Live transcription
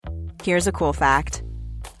Here's a cool fact.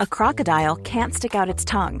 A crocodile can't stick out its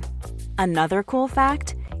tongue. Another cool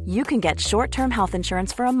fact, you can get short-term health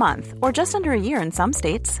insurance for a month or just under a year in some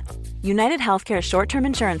states. United Healthcare short-term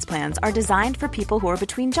insurance plans are designed for people who are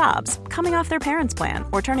between jobs, coming off their parents' plan,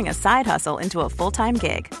 or turning a side hustle into a full-time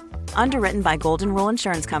gig. Underwritten by Golden Rule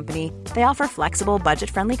Insurance Company, they offer flexible,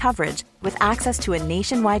 budget-friendly coverage with access to a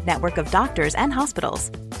nationwide network of doctors and hospitals.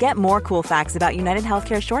 Get more cool facts about United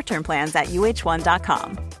Healthcare short-term plans at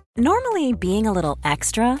uh1.com. Normally, being a little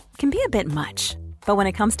extra can be a bit much, but when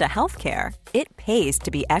it comes to healthcare, it pays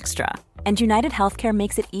to be extra. And United Healthcare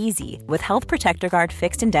makes it easy with Health Protector Guard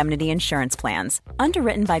fixed indemnity insurance plans.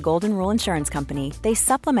 Underwritten by Golden Rule Insurance Company, they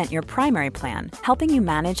supplement your primary plan, helping you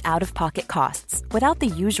manage out-of-pocket costs without the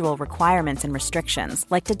usual requirements and restrictions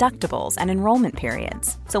like deductibles and enrollment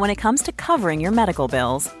periods. So when it comes to covering your medical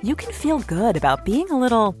bills, you can feel good about being a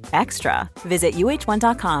little extra. Visit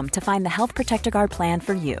uh1.com to find the Health Protector Guard plan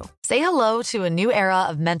for you. Say hello to a new era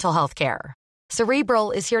of mental health care.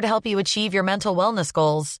 Cerebral is here to help you achieve your mental wellness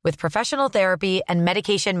goals with professional therapy and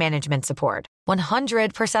medication management support.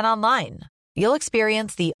 100% online. You'll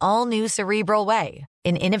experience the all-new Cerebral Way,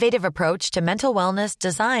 an innovative approach to mental wellness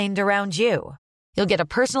designed around you. You'll get a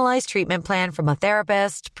personalized treatment plan from a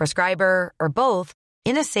therapist, prescriber, or both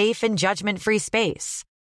in a safe and judgment-free space.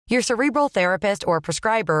 Your Cerebral therapist or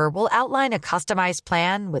prescriber will outline a customized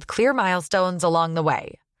plan with clear milestones along the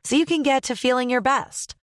way, so you can get to feeling your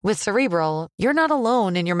best. With Cerebral, you're not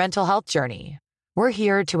alone in your mental health journey. We're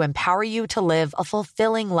here to empower you to live a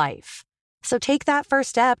fulfilling life. So take that first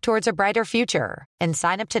step towards a brighter future and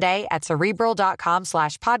sign up today at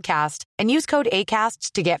Cerebral.com/podcast and use code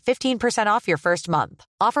ACAST to get 15% off your first month.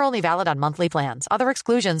 Offer only valid on monthly plans. Other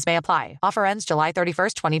exclusions may apply. Offer ends July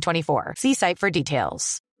 31st, 2024. See site for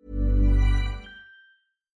details.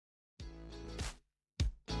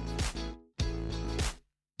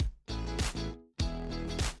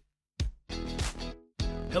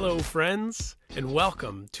 Hello, friends, and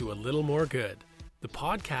welcome to A Little More Good, the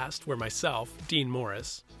podcast where myself, Dean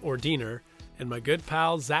Morris, or Diener, and my good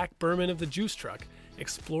pal Zach Berman of the Juice Truck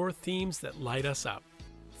explore themes that light us up.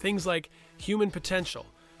 Things like human potential,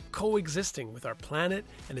 coexisting with our planet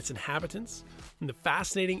and its inhabitants, and the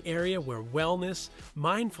fascinating area where wellness,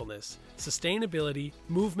 mindfulness, sustainability,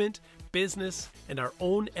 movement, business, and our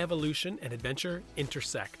own evolution and adventure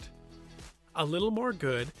intersect. A Little More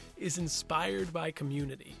Good is inspired by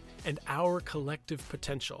community and our collective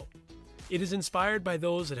potential. It is inspired by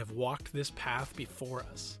those that have walked this path before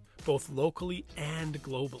us, both locally and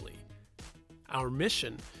globally. Our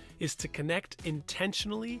mission is to connect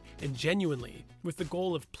intentionally and genuinely with the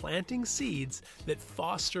goal of planting seeds that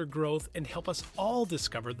foster growth and help us all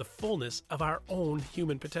discover the fullness of our own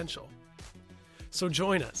human potential. So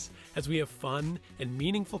join us as we have fun and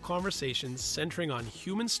meaningful conversations centering on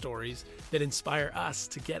human stories that inspire us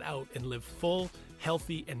to get out and live full,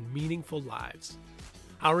 healthy, and meaningful lives.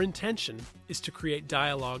 Our intention is to create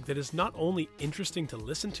dialogue that is not only interesting to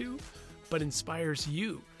listen to, but inspires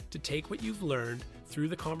you to take what you've learned through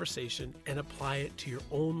the conversation and apply it to your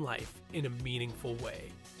own life in a meaningful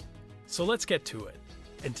way. So let's get to it,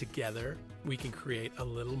 and together we can create a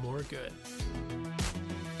little more good.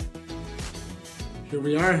 Here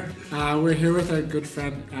we are. We're here with our good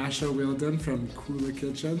friend Asha Wheeldon from Kula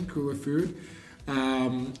Kitchen, Kula Food.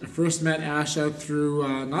 I first met Asha through,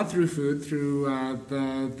 not through food, through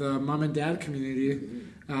the mom and dad community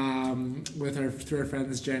through our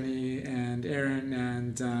friends Jenny and Aaron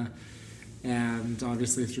and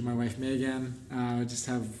obviously through my wife Megan. I just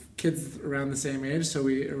have kids around the same age, so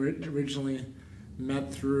we originally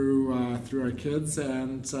met through our kids,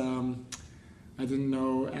 and I didn't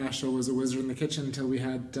know Asha was a wizard in the kitchen until we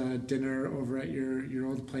had dinner over at your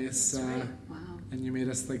old place. That's right. Wow. And you made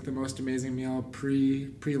us like the most amazing meal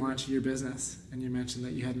pre-launch of your business. And you mentioned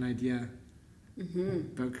that you had an idea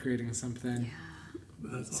about creating something,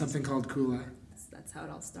 something called Kula. That's how it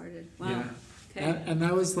all started. Wow. Yeah. Okay. And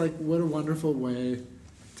that was like, what a wonderful way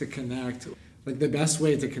to connect. Like the best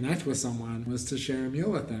way to connect with someone was to share a meal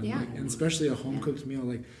with them. Yeah. And especially a home-cooked meal.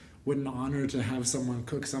 Like, what an honor to have someone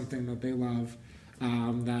cook something that they love.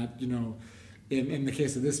 That, you know, in the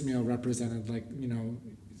case of this meal represented like, you know,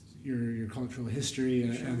 your cultural history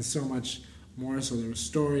and so much more. So there were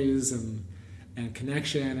stories and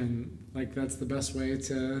connection, and like that's the best way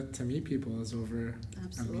to meet people is over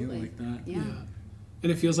a meal like that. Yeah.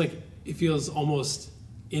 And it feels almost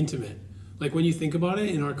intimate. Like when you think about it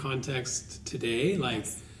in our context today, like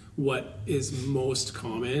what is most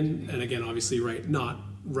common, and again, obviously not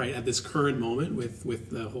right at this current moment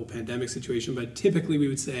with the whole pandemic situation, but typically we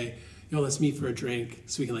would say, you know, let's meet for a drink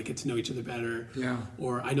so we can like get to know each other better. Yeah.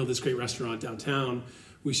 Or I know this great restaurant downtown,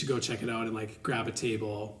 we should go check it out and like grab a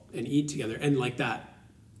table and eat together. And like that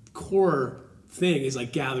core thing is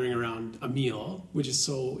like gathering around a meal, which is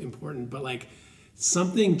so important. But like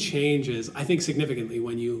something changes, I think, significantly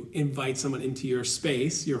when you invite someone into your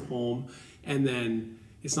space, your home, and then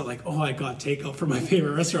it's not like, oh, I got takeout from my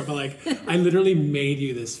favorite restaurant, but like I literally made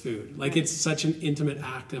you this food. Like it's such an intimate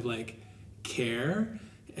act of like care,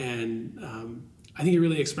 and I think it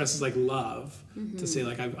really expresses like love to say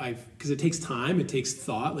like I've because it takes time, it takes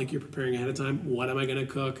thought. Like you're preparing ahead of time. What am I going to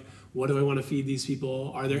cook? What do I want to feed these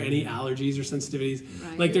people? Are there any allergies or sensitivities?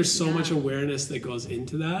 Right. Like there's so much awareness that goes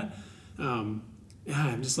into that.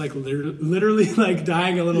 I'm just like literally like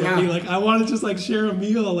dying a little bit. Like I want to just like share a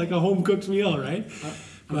meal, like a home cooked meal, right?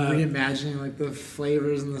 I'm reimagining like the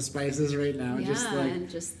flavors and the spices right now.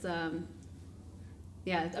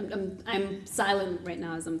 I'm silent right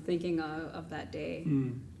now as I'm thinking of that day.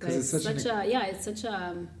 Because it's such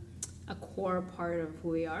a core part of who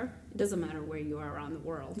we are. It doesn't matter where you are around the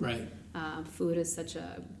world. Right. Food is such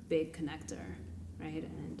a big connector, right?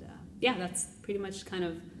 And that's pretty much kind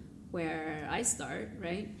of where I start,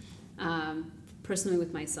 right? Personally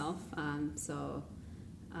with myself. So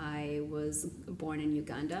I was born in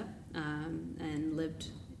Uganda and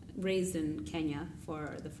raised in Kenya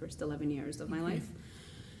for the first 11 years of my life.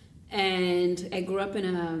 And I grew up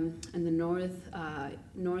in the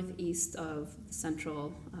northeast of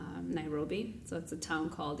central Nairobi. So it's a town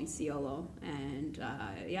called Isiolo. And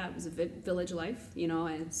it was a village life,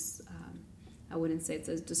 and it's, I wouldn't say it's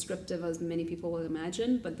as descriptive as many people will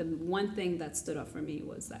imagine, but the one thing that stood out for me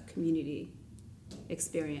was that community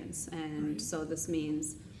experience. And so this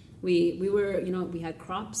means we were, we had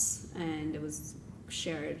crops, and it was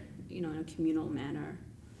shared, in a communal manner.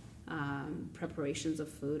 Preparations of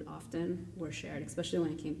food often were shared, especially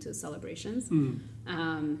when it came to celebrations.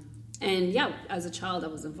 As a child, I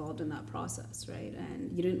was involved in that process, right?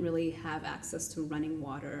 And you didn't really have access to running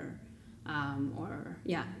water or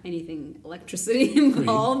anything electricity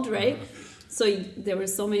involved, right? So there were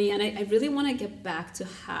so many, and I really want to get back to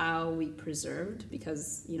how we preserved,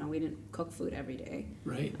 because we didn't cook food every day,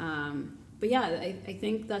 right? I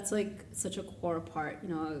think that's like such a core part.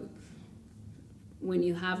 When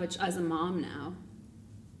you have as a mom now,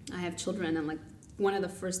 I have children, and like one of the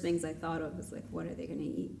first things I thought of was like, what are they going to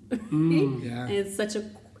eat? And it's such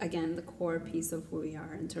the core piece of who we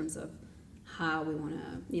are in terms of how we want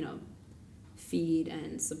to, feed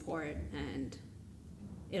and support. And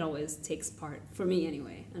it always takes part, for me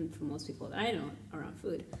anyway, and for most people that I know, around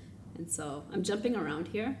food. And so I'm jumping around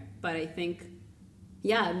here, but I think,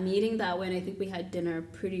 meeting that way, and I think we had dinner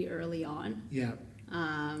pretty early on.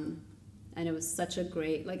 And it was such a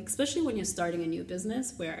great, especially when you're starting a new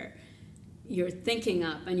business where you're thinking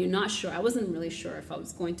up and you're not sure. I wasn't really sure if I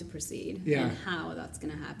was going to proceed and how that's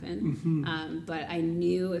going to happen. But I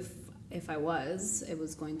knew if I was, it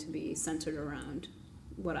was going to be centered around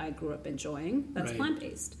what I grew up enjoying. That's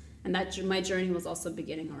plant-based. And that my journey was also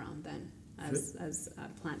beginning around then as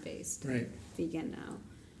plant-based, vegan now.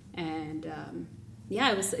 And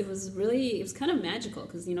it was kind of magical,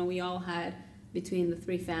 because, we all had, between the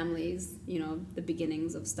three families, the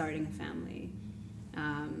beginnings of starting a family,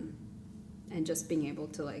 and just being able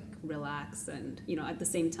to relax, and at the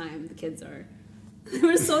same time the kids they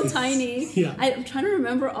were so tiny. I'm trying to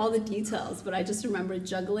remember all the details, but I just remember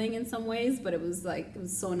juggling in some ways. But it was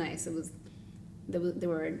so nice. There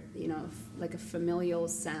were like a familial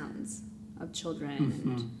sounds of children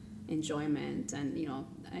and enjoyment, and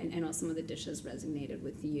I know some of the dishes resonated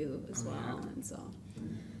with you as well, and so.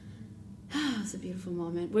 It was a beautiful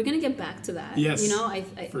moment. We're gonna get back to that. Yes, I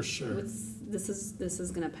for sure. This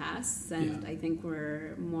is gonna pass, and I think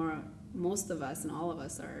most of us and all of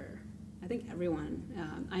us are. I think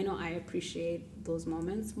everyone. I know I appreciate those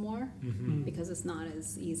moments more because it's not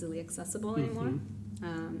as easily accessible anymore,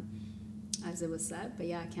 as it was said. But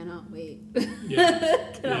I cannot wait.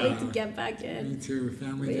 Cannot wait to get back in. Me too.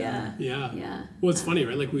 Family dinner. Yeah. Well, it's funny,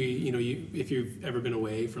 right? Like if you've ever been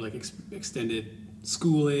away for extended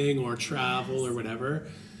schooling or travel or whatever,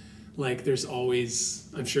 there's always,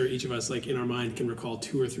 I'm sure each of us in our mind can recall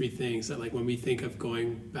 2 or 3 things that when we think of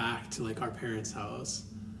going back to our parents' house,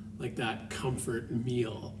 that comfort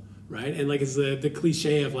meal, right? And it's the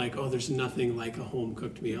cliche of oh, there's nothing like a home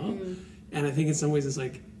cooked meal. And I think in some ways it's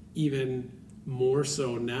even more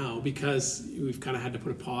so now, because we've kind of had to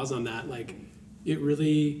put a pause on that. It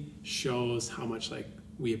really shows how much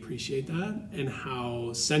we appreciate that, and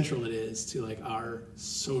how central it is to our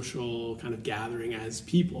social kind of gathering as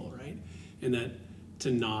people, right? And that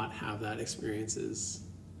to not have that experience is...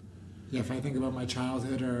 If I think about my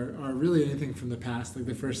childhood or really anything from the past,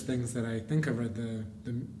 the first things that I think of are the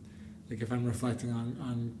like if I'm reflecting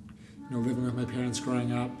on living with my parents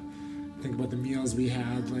growing up, think about the meals we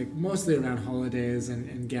had, like mostly around holidays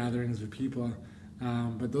and gatherings with people.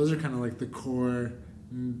 But those are kind of like the core,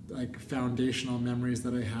 like foundational memories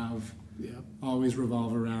that I have. Yeah. Always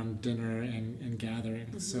revolve around dinner and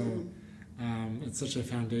gatherings. So it's such a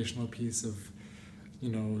foundational piece of,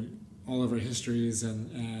 all of our histories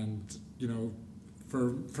and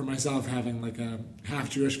for myself having like a half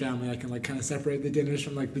Jewish family, I can like kind of separate the dinners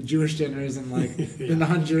from like the Jewish dinners and like the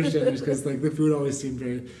non-Jewish dinners, because like the food always seemed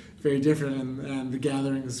very, very different, and the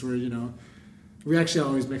gatherings were, we actually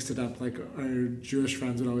always mixed it up. Like our Jewish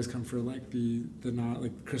friends would always come for like the not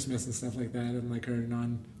like Christmas and stuff like that, and like our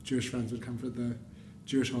non-Jewish friends would come for the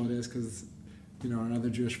Jewish holidays, because our other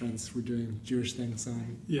Jewish friends were doing Jewish things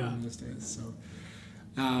on those days. So.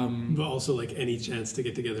 But also like any chance to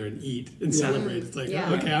get together and eat and celebrate, it's like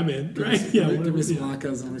okay, I'm in, right? Give me some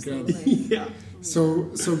latkes and we're good. Yeah.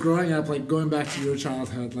 So growing up, like going back to your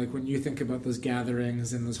childhood, like when you think about those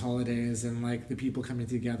gatherings and those holidays and like the people coming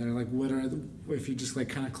together, like if you just like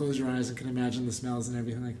kind of close your eyes and can imagine the smells and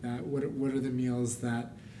everything like that, what are the meals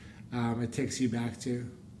that it takes you back to?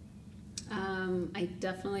 I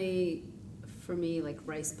definitely, for me, like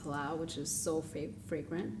rice palau, which is so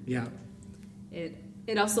fragrant. Yeah.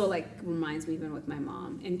 It also like reminds me, even with my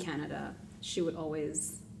mom in Canada, she would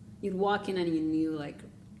always, you'd walk in and you knew like,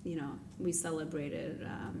 we celebrated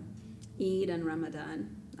Eid and Ramadan.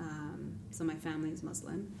 So my family is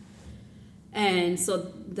Muslim. And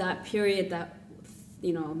so that period, that,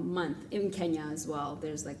 month in Kenya as well,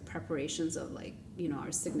 there's like preparations of like,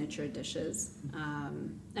 our signature dishes.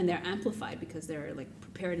 And they're amplified because they're like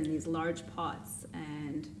prepared in these large pots,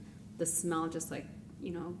 and the smell just like,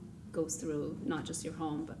 goes through not just your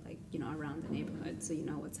home, but like, around the neighborhood, so you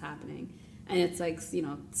know what's happening. And it's like,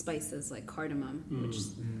 spices like cardamom, which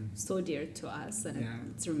is so dear to us, and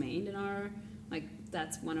it's remained in our, like,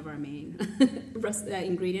 that's one of our main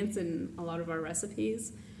ingredients in a lot of our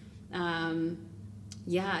recipes.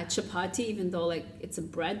 Chapati, even though like it's a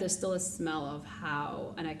bread, there's still a smell of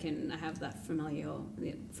how, and I have that familiar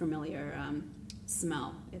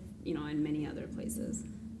smell, if, in many other places.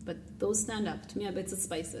 But those stand up to me. But it's the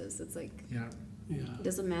spices. It's like it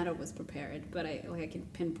doesn't matter what's prepared, but I can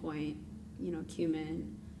pinpoint,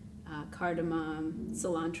 cumin, cardamom,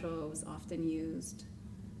 cilantro is often used.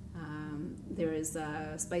 There is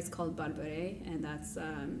a spice called barbare, and that's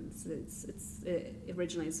it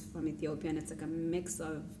originally is from Ethiopia, and it's like a mix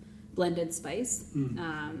of blended spice,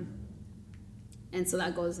 and so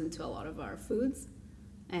that goes into a lot of our foods.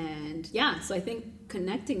 And so I think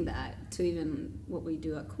connecting that to even what we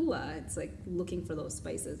do at Kula, it's like looking for those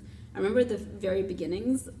spices. I remember the very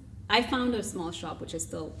beginnings, I found a small shop, which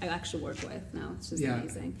I actually work with now. It's just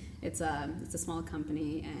amazing. It's a small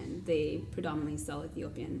company, and they predominantly sell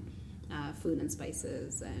Ethiopian food and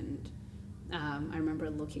spices. And I remember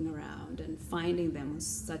looking around and finding them was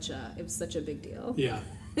such a big deal. Yeah.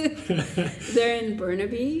 They're in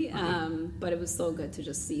Burnaby, but it was so good to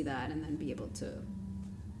just see that and then be able to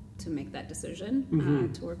make that decision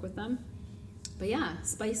to work with them. But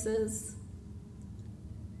spices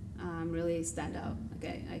really stand out.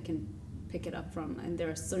 Okay, I can pick it up from, and there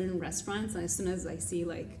are certain restaurants, and as soon as I see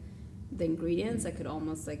like the ingredients, I could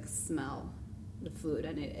almost like smell the food,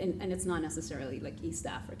 and it's not necessarily like East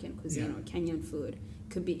African cuisine or Kenyan food. It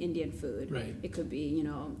could be Indian food. Right. It could be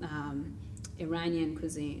Iranian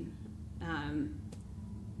cuisine.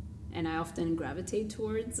 And I often gravitate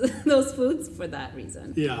towards those foods for that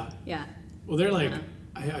reason. Yeah. Yeah. Well, they're like,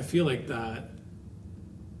 I feel like that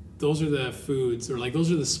those are the foods, or like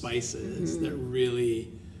those are the spices that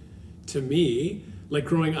really, to me, like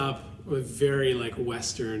growing up with very like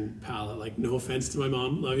Western palate, like no offense to my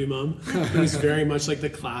mom, love you mom, but it's very much like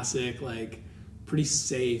the classic, like pretty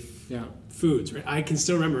safe foods, right? I can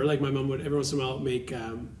still remember like my mom would every once in a while make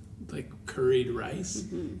like curried rice,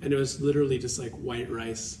 and it was literally just like white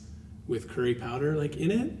rice with curry powder like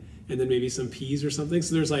in it, and then maybe some peas or something.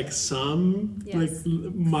 So there's like some like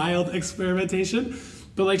mild experimentation,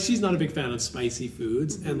 but like she's not a big fan of spicy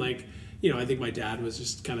foods. And like, I think my dad was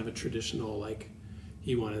just kind of a traditional, like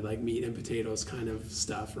he wanted like meat and potatoes kind of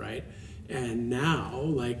stuff, right? And now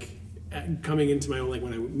like coming into my own, like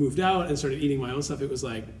when I moved out and started eating my own stuff, it was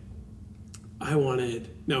like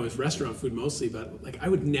it was restaurant food mostly, but like I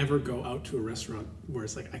would never go out to a restaurant where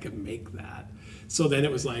it's like I could make that. So then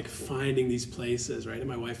it was like finding these places, right? And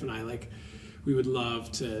my wife and I, like, we would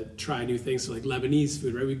love to try new things. So like Lebanese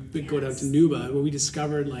food, right? We'd go down to Nuba, and when we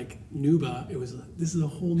discovered like Nuba, it was this is a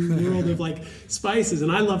whole new world of like spices,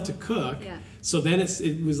 and I love to cook. Yeah. So then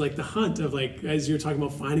it was like the hunt of like, as you're talking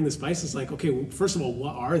about finding the spices, like, okay, well, first of all,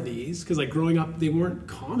 what are these? Because like growing up, they weren't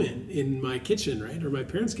common in my kitchen, right? Or my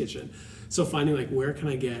parents' kitchen. So finding like, where can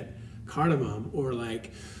I get cardamom, or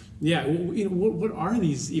like, yeah, you know, what are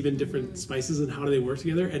these even different spices and how do they work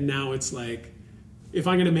together? And now it's like, if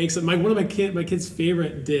I'm gonna make one of my kids'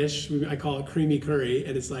 favorite dish, I call it creamy curry,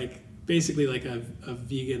 and it's like basically like a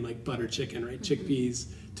vegan like butter chicken, right?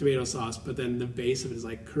 Chickpeas, tomato sauce, but then the base of it is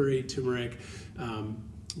like curry, turmeric.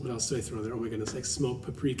 What else do I throw in there? Oh my goodness, like smoked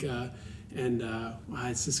paprika, and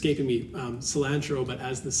it's escaping me. Cilantro, but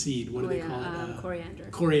as the seed. What do they call it? Coriander.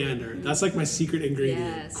 Coriander. That's like my secret ingredient.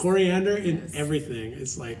 Yes. Coriander in everything.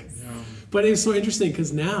 It's like, but it's so interesting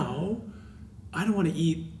because now I don't want to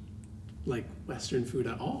eat like Western food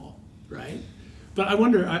at all, right? But I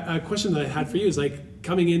wonder, a question that I had for you is like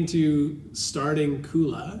coming into starting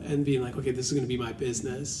Kula and being like, okay, this is going to be my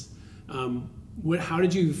business. How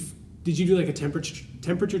did you do like a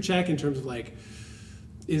temperature check in terms of like,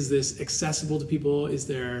 is this accessible to people? Is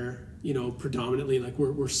there, you know, predominantly like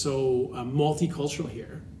we're so multicultural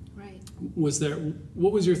here? Right.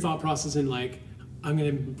 What was your thought process in like, I'm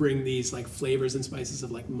going to bring these like flavors and spices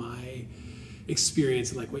of like my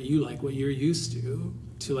experience and like what you're used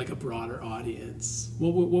to like a broader audience?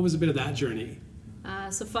 What was a bit of that journey?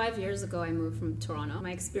 So 5 years ago, I moved from Toronto.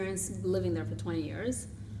 My experience living there for 20 years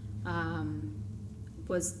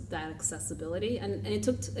was that accessibility, and it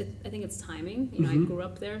took. I think it's timing. You know, I grew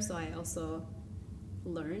up there, so I also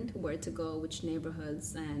learned where to go, which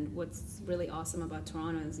neighborhoods, and what's really awesome about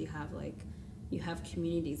Toronto is you have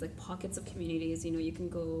communities, like pockets of communities. You know, you can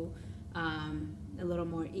go a little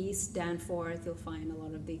more east, Danforth. You'll find a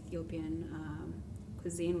lot of the Ethiopian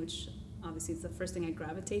cuisine, which obviously is the first thing I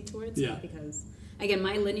gravitate towards. Yeah. Because again,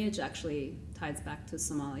 my lineage actually ties back to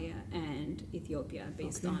Somalia and Ethiopia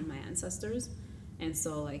based on my ancestors. And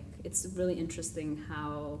so, like, it's really interesting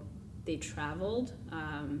how they traveled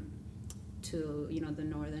to, you know, the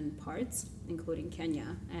northern parts, including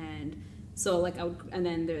Kenya. And so, like, and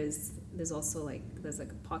then there's also, like, there's,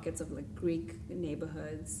 like, pockets of, like, Greek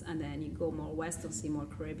neighborhoods. And then you go more west, you'll see more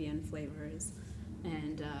Caribbean flavors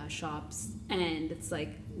and shops. And it's,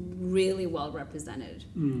 like, really well represented,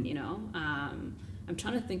 you know? I'm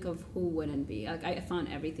trying to think of who wouldn't be. Like, I found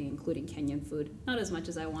everything, including Kenyan food. Not as much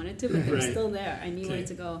as I wanted to, but they were still there. I knew where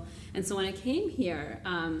to go. And so when I came here,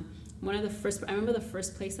 I remember the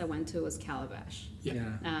first place I went to was Calabash. Yeah.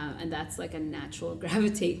 And that's like a natural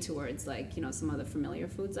gravitate towards, like, you know, some other familiar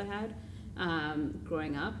foods I had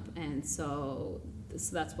growing up. And so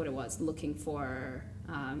that's what it was, looking for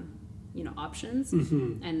you know, options.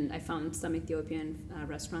 And I found some Ethiopian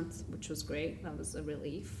restaurants, which was great. That was a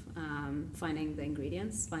relief. Finding the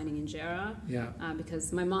ingredients, finding injera.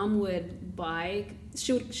 Because my mom would buy,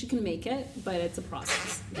 she can make it, but it's a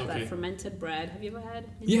process. That fermented bread. Have you ever had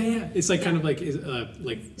injera? Yeah. It's like kind of like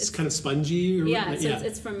it's kind of spongy. Or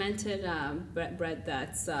it's fermented bread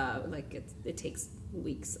that's like it takes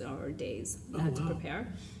weeks or days to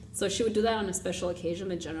prepare. So she would do that on a special occasion,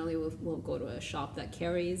 but generally we'll go to a shop that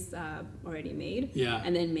carries already made,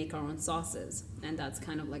 and then make our own sauces. And that's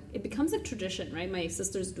kind of like, it becomes a tradition, right? My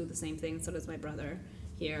sisters do the same thing, so does my brother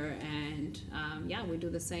here, and we do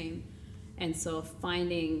the same. And so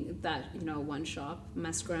finding that, you know, one shop,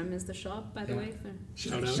 Musgrem is the shop, by the way.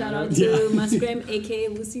 Shout out to Musgrem, aka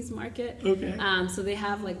Lucy's Market. Okay. So they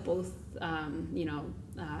have like both,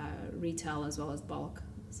 retail as well as bulk.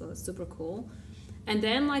 So it's super cool. And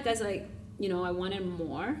then, like, as I wanted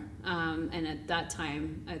more, and at that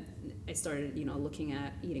time, I started, you know, looking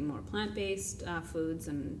at eating more plant-based foods,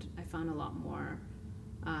 and I found a lot more,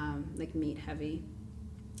 like, meat-heavy,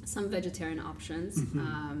 some vegetarian options,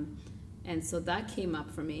 and so that came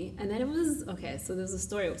up for me. And then it was, so there's a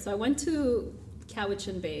story. So I went to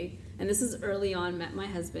Cowichan Bay, and this is early on, met my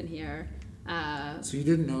husband here. So you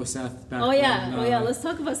didn't know Seth back then? Let's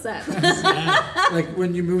talk about Seth. Like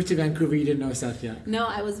when you moved to Vancouver, you didn't know Seth yet? No,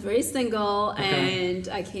 I was very single, and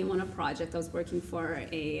I came on a project. I was working for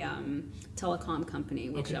a telecom company,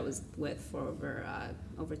 which I was with for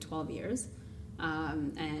over 12 years.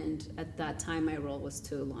 And at that time, my role was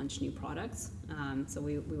to launch new products. So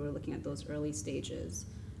we were looking at those early stages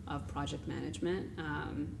of project management,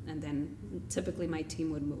 and then typically my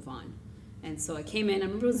team would move on. And so I came in, I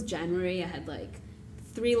remember it was January, I had like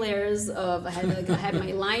 3 layers of, I had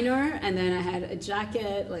my liner, and then I had a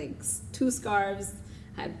jacket, like 2 scarves,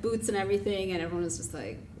 I had boots and everything, and everyone was just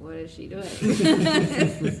like, what is she doing?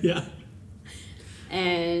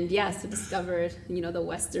 And so discovered, the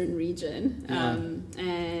Western region.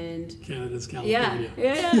 And Canada's California.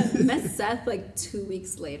 Met Seth like 2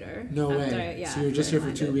 weeks later. No way. So you were just here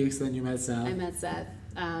for 2 weeks, then you met Seth. I met Seth.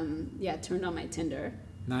 Turned on my Tinder.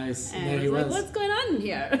 Nice. And there he was. Like, what's going on in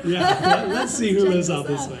here? Yeah, let's see who lives out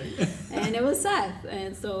this way. And it was Seth.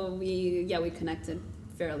 And so we connected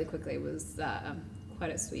fairly quickly. It was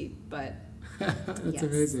quite a sweet, but that's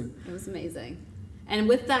amazing. It was amazing. And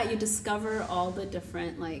with that, you discover all the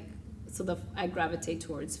different, I gravitate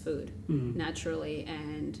towards food naturally.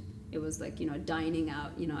 And it was like, dining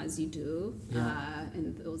out, as you do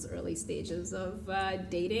in those early stages of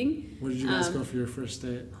dating. Where did you guys go for your first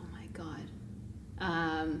date? Oh my God.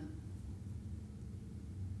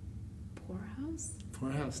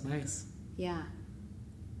 Poorhouse, nice. Yeah.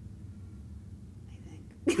 I think.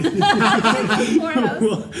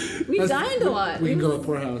 Poorhouse. We dined a lot. We can go to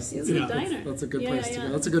Poorhouse. It was a diner. That's a good place to go.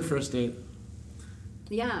 That's a good first date.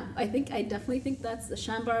 Yeah, I definitely think that's the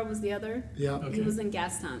Shambar was the other. Yeah. Okay. He was in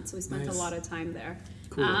Gastown, so we spent a lot of time there.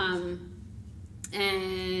 Cool.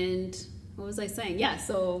 And what was I saying? Yeah,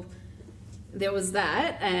 so there was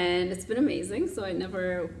that, and it's been amazing. So I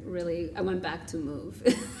went back to move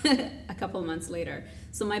a couple of months later.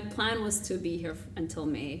 So my plan was to be here until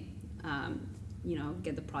May,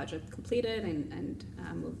 get the project completed and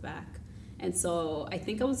move back. And so I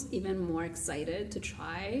think I was even more excited to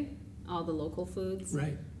try all the local foods.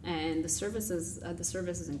 Right. And the service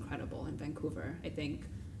is incredible in Vancouver. I think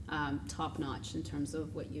top notch in terms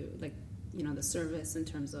of what you like, the service in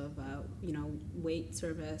terms of wait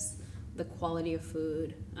service, the quality of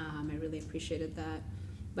food. I really appreciated that,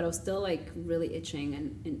 but I was still like really itching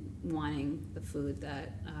and wanting the food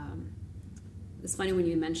that. It's funny when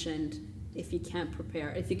you mentioned if you could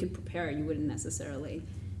prepare, you wouldn't necessarily.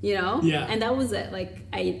 Yeah. And that was it. Like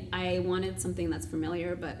I wanted something that's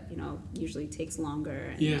familiar, but usually takes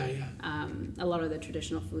longer. And, a lot of the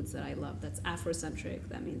traditional foods that I love, that's Afrocentric.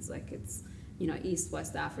 That means like it's East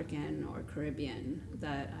West African or Caribbean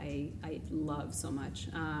that I love so much.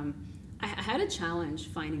 I had a challenge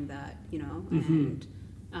finding that, and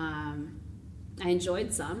I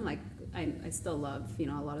enjoyed some. Like I still love a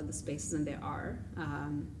lot of the spaces, and there are.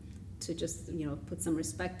 To just put some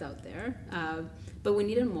respect out there, but we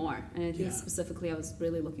needed more, and I think specifically I was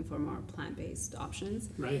really looking for more plant-based options.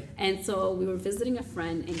 Right. And so we were visiting a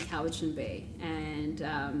friend in Cowichan Bay, and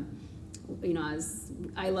as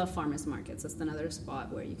I love farmers markets, that's another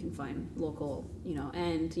spot where you can find local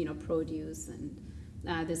and produce, and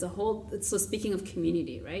there's a whole. So speaking of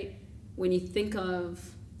community, right? When you think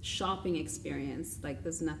of shopping experience, like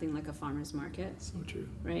there's nothing like a farmer's market. So true.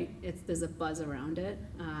 Right? There's a buzz around it,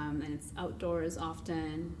 and it's outdoors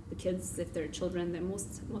often. The kids, if they're children, they're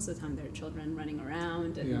most of the time they're children running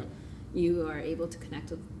around, and you are able to connect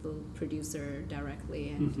with the producer directly.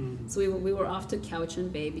 And so we were off to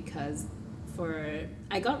Cowichan Bay because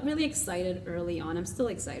I got really excited early on. I'm still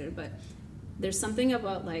excited, but there's something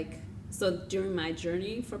about during my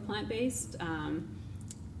journey for plant-based,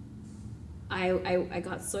 I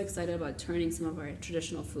got so excited about turning some of our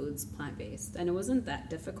traditional foods plant-based, and it wasn't that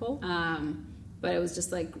difficult, but it was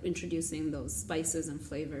just like introducing those spices and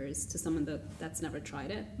flavors to someone that's never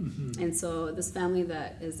tried it. And so this family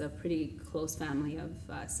that is a pretty close family of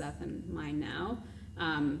Seth and mine now,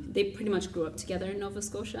 they pretty much grew up together in Nova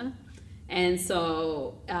Scotia, and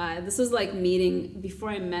so this was like meeting before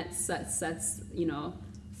I met Seth's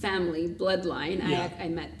family bloodline. I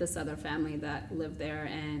met this other family that lived there,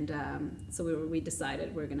 and so we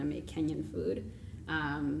decided we're going to make Kenyan food,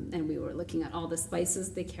 and we were looking at all the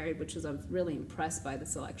spices they carried, which was I was really impressed by the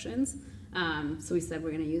selections. So we said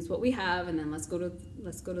we're going to use what we have, and then let's go to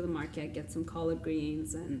the market, get some collard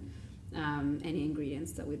greens and any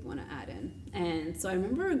ingredients that we'd want to add in. And so I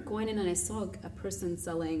remember going in and I saw a person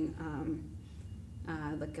selling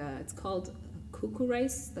it's called kuku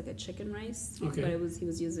rice, like a chicken rice, but he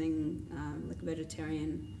was using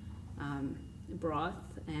vegetarian broth,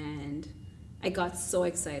 and I got so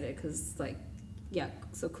excited because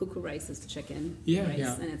so kuku rice is chicken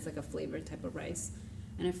rice, and it's like a flavored type of rice.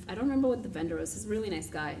 And I don't remember what the vendor was. He's a really nice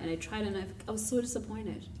guy, and I tried it, and I was so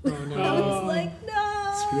disappointed. Oh no! I was like,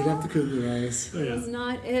 no, screwed up the kuku rice. It was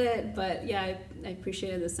not it, but I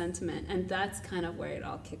appreciated the sentiment, and that's kind of where it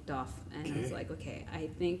all kicked off. And I was like, okay, I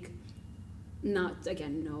think. Not,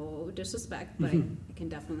 again, no disrespect, but I can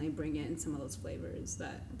definitely bring in some of those flavors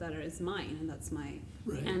that is mine, and that's my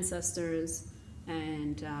ancestors,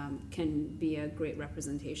 and can be a great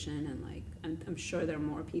representation. And I'm sure there are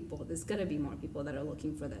more people. There's got to be more people that are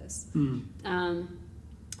looking for this.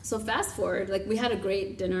 So fast forward, we had a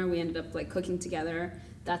great dinner. We ended up cooking together.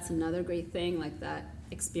 That's another great thing, that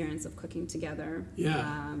experience of cooking together.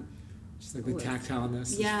 Just like the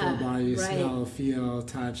tactileness, yeah, full body, right. smell, feel,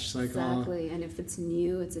 touch, like exactly. And if it's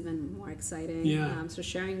new, it's even more exciting. Yeah. So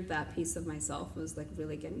sharing that piece of myself was like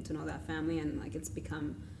really getting to know that family, and like it's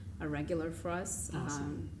become a regular for us.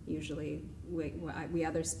 Awesome. Usually we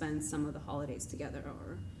either spend some of the holidays together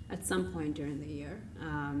or at some point during the year.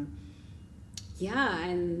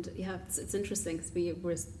 It's interesting because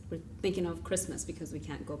we're thinking of Christmas because we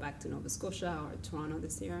can't go back to Nova Scotia or Toronto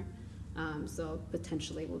this year. So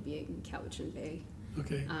potentially we'll be in Cowichan Bay.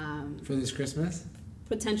 Okay. For this Christmas?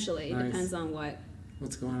 Potentially. Nice. Depends on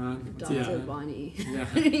what's going on. Dr. Bonnie Yeah.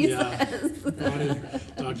 says. Bonnie.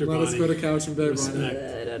 Dr. Let us go to Cowichan Bay, Bonnie.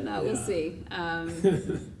 I don't know. We'll see.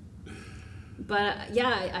 But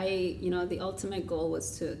I the ultimate goal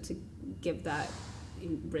was to give that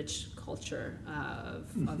rich culture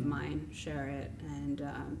of mine, share it, and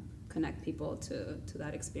connect people to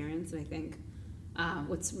that experience. And I think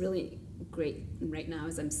what's really great right now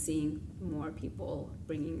is I'm seeing more people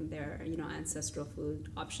bringing their ancestral food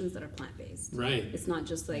options that are plant-based. Right. It's not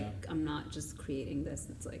just like I'm not just creating this.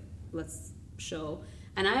 It's like let's show.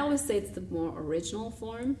 And I always say it's the more original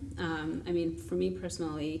form. For me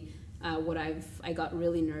personally, I got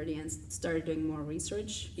really nerdy and started doing more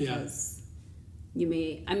research because I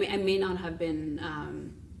may not have been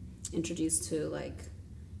introduced to like.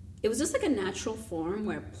 It was just like a natural form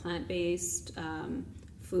where plant-based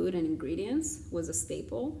food and ingredients was a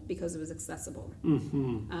staple because it was accessible.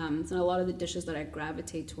 Mm-hmm. So a lot of the dishes that I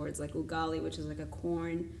gravitate towards, like ugali, which is like a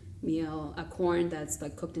corn that's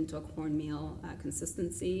like cooked into a cornmeal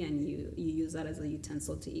consistency, and you use that as a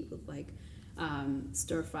utensil to eat with like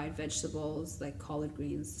stir-fried vegetables, like collard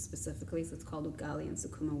greens specifically. So it's called ugali and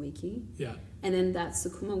sukuma wiki. Yeah. And then that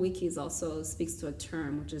sukuma wiki also speaks to a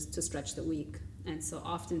term, which is to stretch the week. And so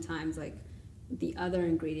oftentimes, like, the other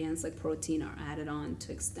ingredients, like protein, are added on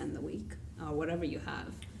to extend the week, or whatever you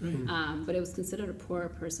have. Right. But it was considered a poor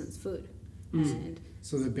person's food. And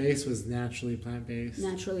so the base was naturally plant-based?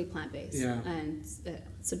 Naturally plant-based. Yeah. And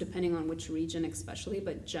so depending on which region especially,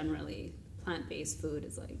 but generally plant-based food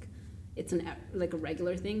is like, it's like a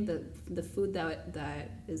regular thing. The food that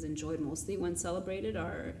is enjoyed mostly when celebrated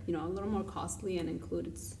are, a little more costly and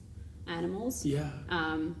includes animals. Yeah.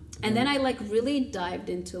 And then I like really dived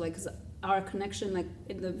into like, 'cause our connection, like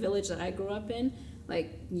in the village that I grew up in,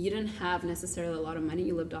 like you didn't have necessarily a lot of money.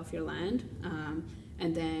 You lived off your land.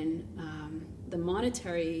 And then the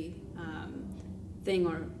monetary thing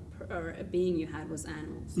or a being you had was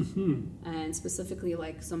animals. Mm-hmm. And specifically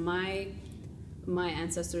like, so my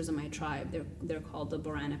ancestors and my tribe, they're called the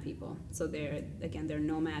Borana people. So they're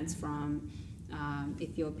nomads from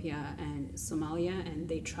Ethiopia and Somalia, and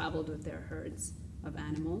they traveled with their herds of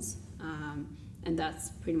animals, and that's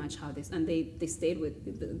pretty much how they stayed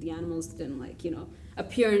with the animals. Didn't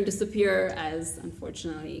appear and disappear as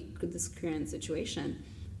unfortunately this current situation.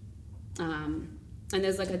 And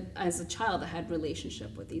there's as a child I had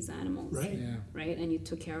relationship with these animals, right, and you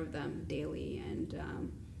took care of them daily, and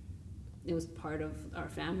it was part of our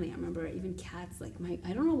family. I remember even cats, like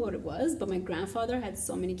I don't know what it was, but my grandfather had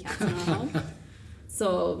so many cats in our home.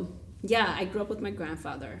 So yeah, I grew up with my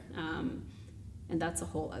grandfather, and that's a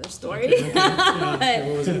whole other story. Okay.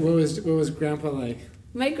 Yeah. What was Grandpa like?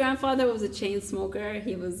 My grandfather was a chain smoker.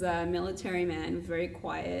 He was a military man, very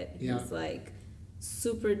quiet. He was like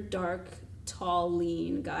super dark, tall,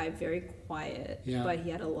 lean guy, very quiet. Yeah. But he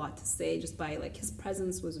had a lot to say just by like his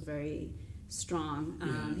presence was very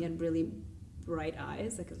strong. He had really bright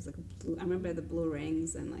eyes. Like it was like blue. I remember the blue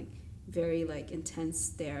rings and like very like intense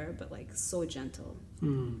stare, but like so gentle.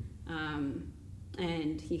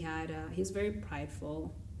 And he's very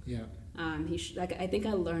prideful. Yeah. I think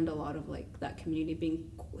I learned a lot of like that community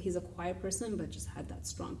he's a quiet person, but just had that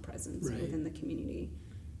strong presence within the community.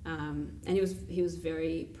 And he was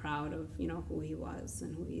very proud of who he was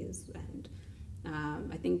and who he is. And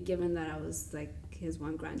I think given that I was like his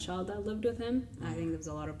one grandchild that lived with him, I think there was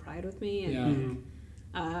a lot of pride with me. And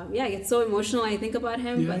I get so emotional when I think about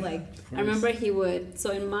him. But like I remember he would.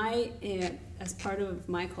 So in as part of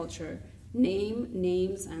my culture,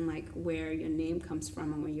 names and like where your name comes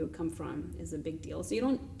from and where you come from is a big deal. So you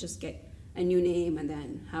don't just get a new name and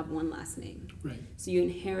then have one last name. Right. So you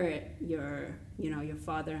inherit your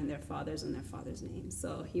father and their father's names.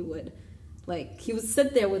 So he would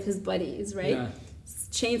sit there with his buddies, right? Yeah.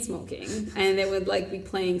 Chain smoking, and they would like be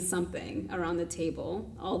playing something around the table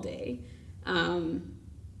all day.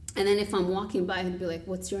 And then if I'm walking by, he'd be like,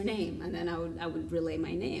 "What's your name?" And then I would relay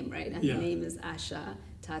my name, right? And the name is Asha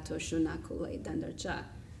Tato Shuna Kula Dandarcha.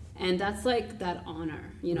 And that's like that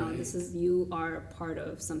honor, you know, Right. this is, you are a part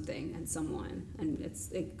of something and someone, and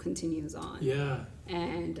it continues on. Yeah.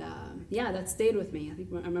 And that stayed with me. I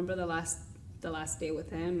remember the last day with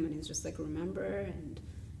him, and he's just like, remember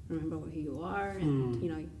who you are. And, you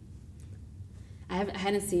know, I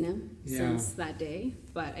hadn't seen him since that day,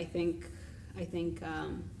 but I think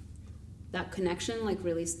that connection like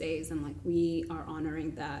really stays, and like we are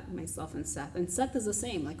honoring that, myself and Seth is the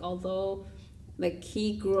same. Like, although like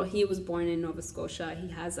he was born in Nova Scotia, he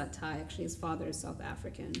has that tie. Actually, his father is South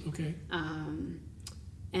African. Okay.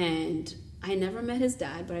 And I never met his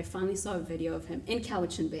dad, but I finally saw a video of him in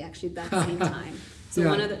Cowichan Bay, actually, that same time. So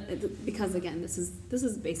because again, this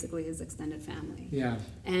is basically his extended family. Yeah.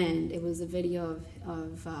 And it was a video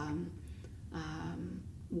of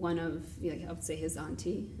one of, like, I would say his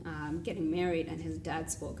auntie getting married, and his dad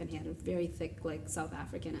spoke, and he had a very thick, like, South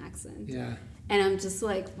African accent. Yeah. And I'm just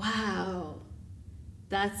like, wow,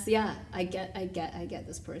 that's, I get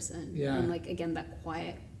this person. Yeah. And like, again, that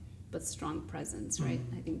quiet but strong presence, right?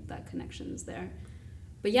 I think that connection is there.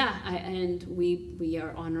 But yeah, and we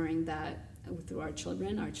are honoring that through our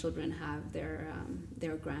children. Our children have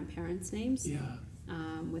their grandparents' names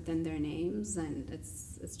within their names, and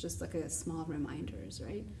it's just like a small reminders,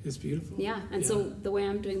 right? It's beautiful. Yeah, and so the way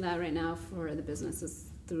I'm doing that right now for the business is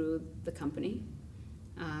through the company.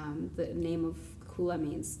 The name of Kula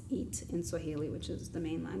means eat in Swahili, which is the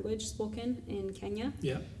main language spoken in Kenya.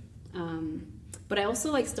 Yeah. But I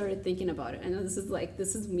also like started thinking about it. I know this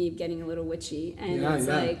is me getting a little witchy, and it's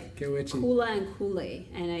like Kula and Kule,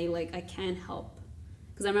 and I can't help,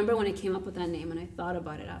 because I remember when I came up with that name and I thought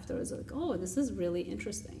about it afterwards, like, oh, this is really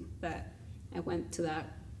interesting that I went to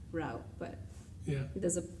that route, but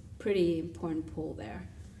there's a pretty important pull there.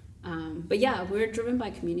 But yeah, we're driven by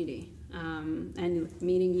community, and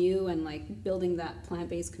meeting you and like building that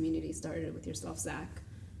plant-based community started with yourself, Zach.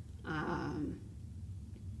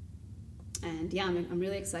 And I'm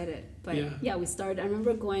really excited. But we started. I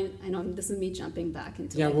remember going. I know this is me jumping back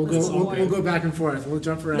into. Yeah, we'll go back and forth. We'll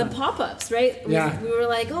jump around. The pop-ups, right? We were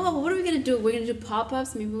like, oh, what are we gonna do? We're gonna do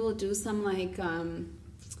pop-ups. Maybe we'll do some like.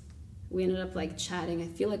 We ended up like chatting. I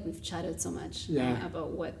feel like we've chatted so much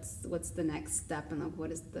about what's the next step, and like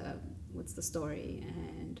what's the story.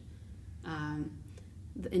 And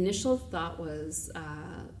the initial thought was,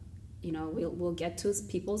 we'll get to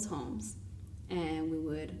people's homes, and we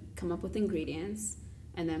would come up with ingredients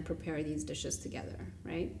and then prepare these dishes together,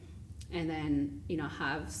 right? And then,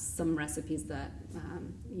 have some recipes that,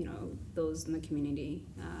 those in the community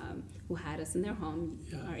who had us in their home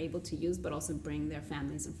are able to use, but also bring their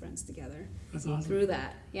families and friends together. That's awesome. Through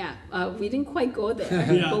that. Yeah. We didn't quite go there,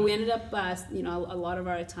 but we ended up, a lot of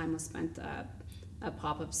our time was spent at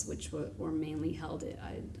pop-ups, which were mainly held at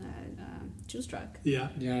Juice Truck. Yeah.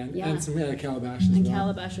 And some at Calabash as well. And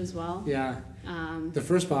Calabash as well. Yeah. The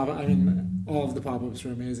first pop-up, I mean, all of the pop-ups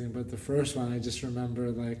were amazing, but the first one, I just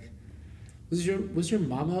remember, like, was your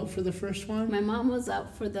mom out for the first one? My mom was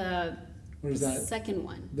out for the second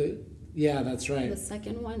one. That's right. The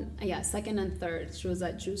second one, second and third. She was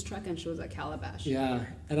at Juice Truck and she was at Calabash. Yeah,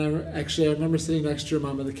 and I remember sitting next to your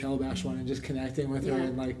mom at the Calabash one and just connecting with her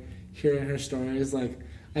and like hearing her stories. Like,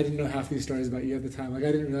 I didn't know half these stories about you at the time. Like,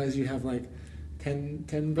 I didn't realize you have like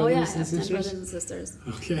 10 brothers and sisters. 10 brothers and sisters.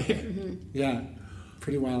 Okay. Mm-hmm. Yeah,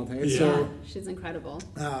 pretty wild. Hey? Yeah. So, she's incredible.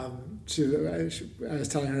 I was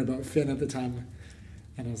telling her about Finn at the time,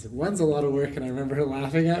 and I was like, one's a lot of work, and I remember her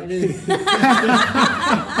laughing at me.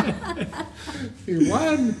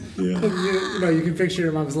 One, and you can picture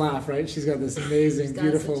your mom's laugh, right? She's got this amazing,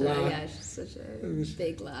 beautiful laugh. Yeah, she's such a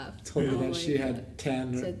big laugh. Told me that she had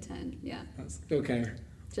 10. She had 10, yeah. Okay.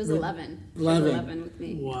 She was 11. 11 with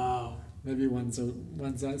me. Wow. Maybe one's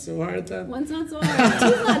not so hard then. One's not so hard.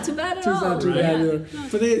 Two's not too bad at all. Two's not too bad either.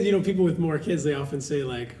 But people with more kids, they often say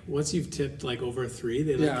like once you've tipped like over 3,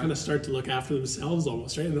 they kind of start to look after themselves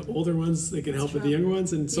almost, right? And the older ones, they can help with the younger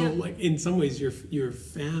ones, and so like in some ways your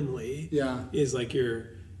family is like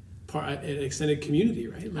your an extended community,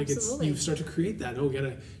 right? Like Absolutely. you start to create that. Oh, we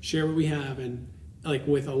gotta share what we have, and like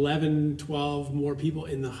with 11, 12 more people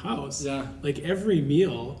in the house, like every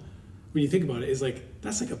meal, when you think about it, is like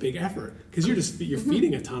that's like a big effort because you're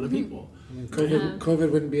feeding a ton of people. I mean, COVID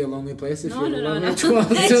wouldn't be a lonely place if you had 11 or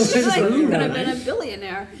 12. She's like, you could have been a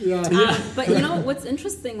billionaire. But what's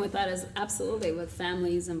interesting with that is absolutely with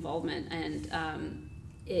families' involvement, and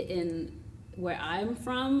in where I'm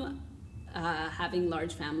from, having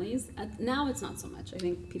large families. Now it's not so much. I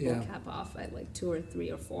think people cap off at like 2 or 3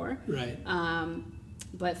 or 4. Right.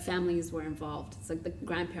 But families were involved. It's like the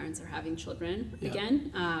grandparents are having children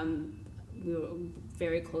again. We were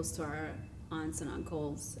very close to our aunts and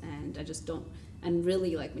uncles, and I just don't. And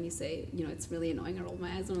really, like when you say, it's really annoying, I roll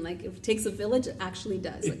my eyes and I'm like, if it takes a village, it actually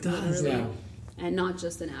does. It does, literally. And not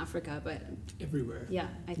just in Africa, but everywhere. Yeah,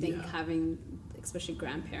 I think having especially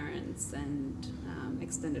grandparents and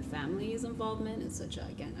extended families involvement is such a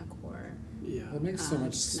core. Yeah, it makes so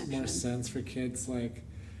much more sense for kids. Like,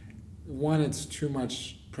 one, it's too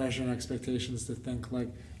much pressure and expectations to think like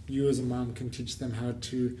you as a mom can teach them how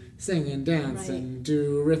to sing and dance and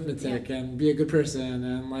do arithmetic and be a good person,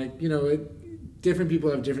 and like different people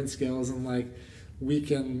have different skills, and like we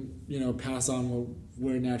can pass on what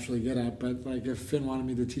we're naturally good at. But like if Finn wanted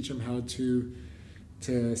me to teach him how to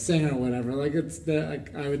sing or whatever, like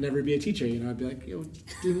I would never be a teacher. I'd be like,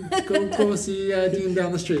 Dean, go see Dean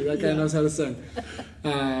down the street. That guy knows how to sing.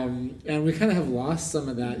 And we kind of have lost some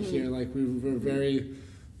of that here. Like we're very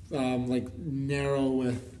like narrow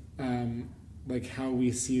with like how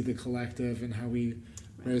we see the collective and how we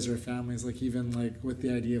raise our families. Like even like with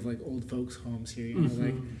the idea of like old folks' homes here.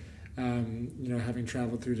 Like having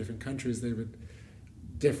traveled through different countries, they would.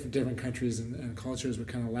 Different countries and cultures would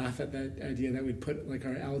kind of laugh at that idea that we'd put like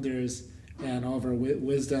our elders and all of our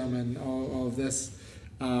wisdom and all of this,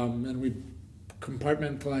 and we'd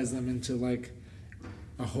compartmentalize them into like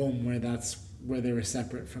a home where they were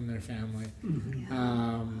separate from their family.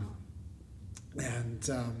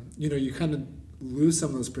 You kind of lose some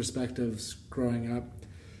of those perspectives growing up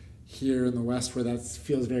here in the West, where that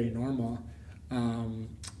feels very normal.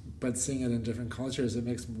 But seeing it in different cultures, it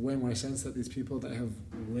makes way more sense that these people that have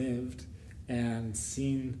lived and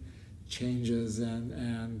seen changes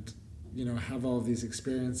and have all of these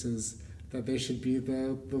experiences, that they should be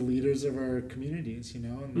the leaders of our communities,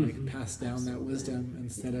 and like pass down that wisdom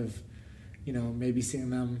instead of, maybe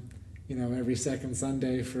seeing them, every second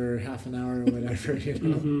Sunday for half an hour or whatever,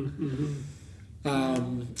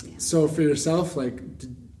 So for yourself, like,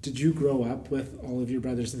 did you grow up with all of your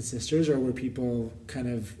brothers and sisters, or were people kind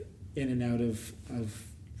of in and out of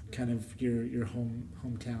kind of your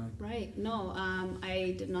hometown? Right. No,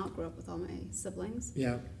 I did not grow up with all my siblings.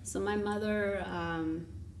 Yeah. So my mother,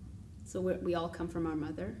 we all come from our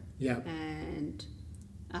mother. Yeah. And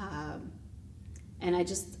I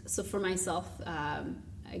just, so for myself,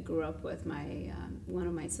 I grew up with my one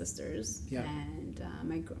of my sisters and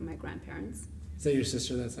my grandparents. Is that your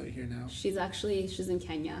sister that's out here now? She's in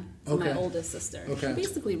Kenya. So my oldest sister. Okay. She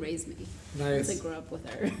basically raised me. Nice. I grew up with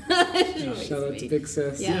her. Shout out to Big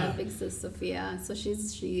Sis. Yeah, Big Sis Sophia. So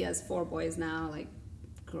she has 4 boys now, like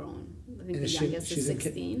grown. I think the youngest is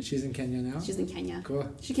 16. She's in Kenya now? She's in Kenya. Cool.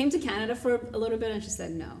 She came to Canada for a little bit and she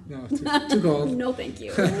said no. No, too cold. No, thank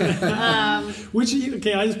you. Okay,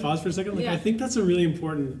 I just pause for a second. Like, I think that's a really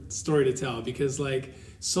important story to tell, because like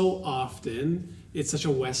so often it's such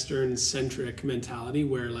a Western-centric mentality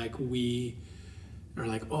where like we are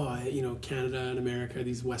like, Canada and America,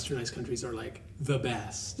 these Westernized countries are like the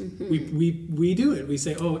best. We do it. We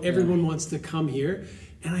say, everyone wants to come here.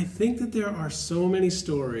 And I think that there are so many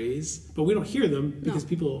stories, but we don't hear them because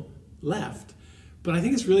people left. But I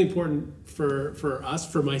think it's really important for us,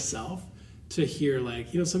 for myself, to hear like,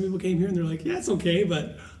 some people came here and they're like, yeah, it's okay,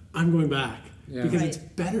 but I'm going back because it's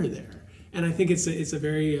better there. And I think it's a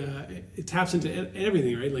very it taps into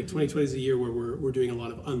everything, right? Like 2020 is a year where we're doing a lot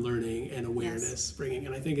of unlearning and awareness bringing,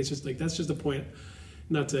 and I think it's just like that's just a point.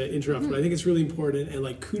 Not to interrupt, but I think it's really important, and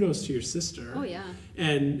like kudos to your sister. Oh yeah.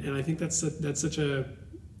 And I think that's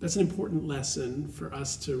an important lesson for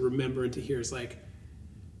us to remember and to hear. Is like,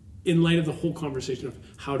 in light of the whole conversation of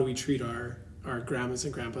how do we treat our grandmas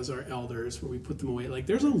and grandpas, our elders, where we put them away. Like,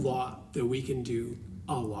 there's a lot that we can do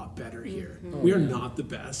a lot better here. We are not the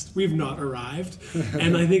best. We've not arrived.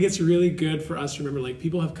 And I think it's really good for us to remember, like,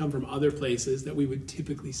 people have come from other places that we would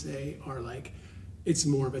typically say are like, it's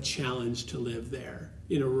more of a challenge to live there,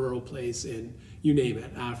 in a rural place, in, you name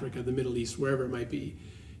it, Africa, the Middle East, wherever it might be.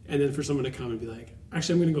 And then for someone to come and be like,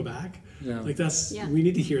 actually, I'm going to go back. Yeah. Like, that's, we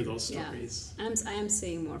need to hear those stories. Yeah. I am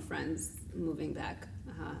seeing more friends moving back,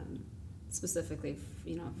 specifically,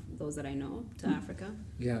 those that I know, to Africa.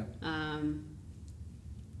 Yeah.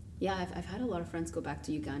 Yeah, I've had a lot of friends go back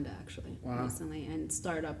to Uganda, actually, recently, and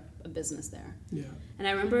start up a business there. Yeah. And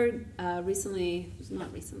I remember not recently,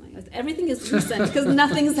 everything is recent because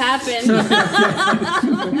nothing's happened.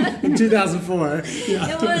 In 2004.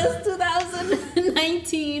 It was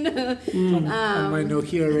 2019. On my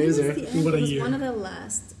Nokia Razor. It was one of the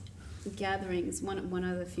last gatherings, one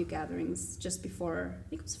of the few gatherings just before, I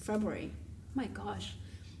think it was February. Oh my gosh.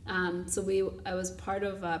 I was part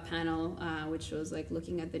of a panel which was like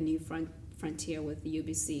looking at the new frontier with the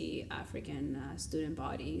UBC African student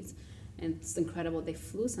bodies, and it's incredible. They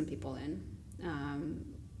flew some people in,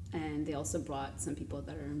 and they also brought some people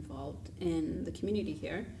that are involved in the community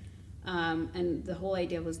here, And the whole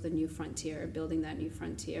idea was the new frontier, building that new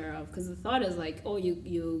frontier of, because the thought is like, oh,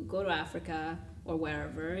 you go to Africa or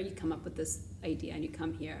wherever, you come up with this idea and you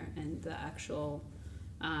come here, and the actual,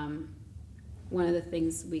 one of the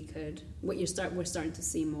things we're starting to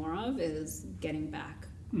see more of is getting back,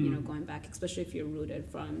 going back, especially if you're rooted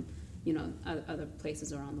from, other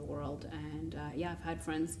places around the world. And I've had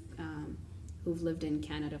friends who've lived in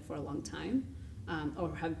Canada for a long time,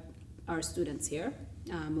 or are students here,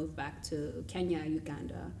 move back to Kenya,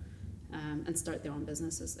 Uganda, and start their own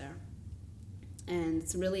businesses there. And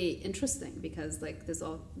it's really interesting because like there's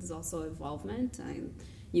also involvement, and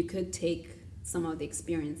you could take some of the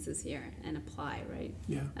experiences here and apply, right?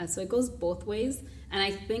 Yeah. So it goes both ways, and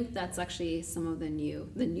I think that's actually some of the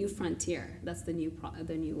new frontier. That's the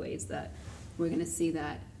new ways that we're going to see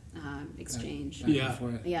that exchange.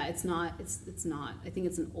 Yeah. It's not. I think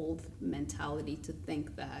it's an old mentality to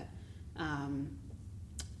think that,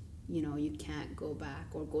 you can't go back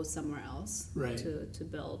or go somewhere else, right, to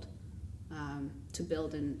build. To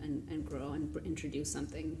build and grow and introduce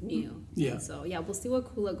something new. Yeah. And so we'll see where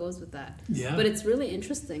Kula goes with that. Yeah. But it's really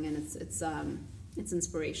interesting, and it's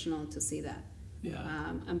inspirational to see that. Yeah.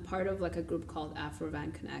 I'm part of like a group called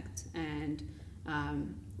Afro-Van Connect, and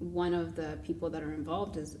one of the people that are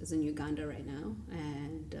involved is in Uganda right now,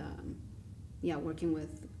 and working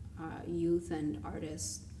with youth and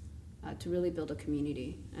artists to really build a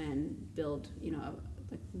community and build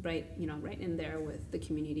right in there with the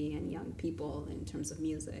community and young people in terms of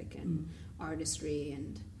music and artistry,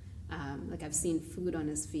 and I've seen food on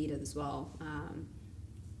his feed as well.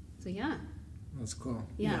 That's cool.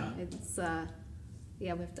 It's I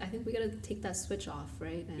think we got to take that switch off,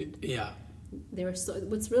 right? And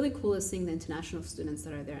what's really cool is seeing the international students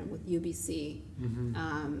that are there, and with UBC.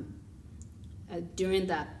 During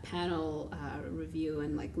that panel review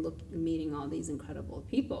and meeting all these incredible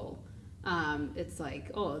people, it's like,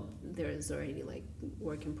 oh, there's already like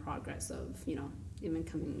work in progress of even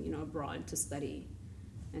coming abroad to study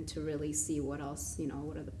and to really see what else,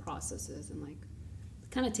 what are the processes, and like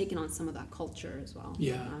kind of taking on some of that culture as well.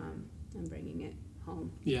 And bringing it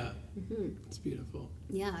home. It's beautiful.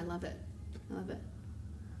 I love it.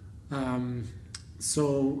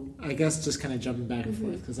 So I guess just kind of jumping back and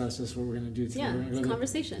forth, because that's just what we're going to do today. It's a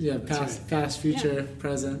conversation. Past, future,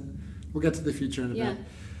 present. We'll get to the future in a bit.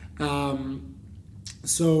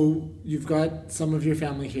 So you've got some of your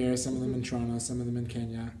family here, some of them in Toronto, some of them in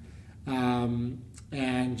Kenya,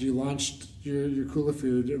 and you launched your Kula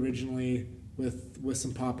food originally with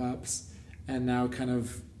some pop-ups, and now kind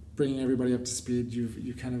of bringing everybody up to speed.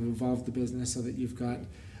 You've kind of evolved the business so that you've got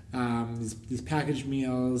these packaged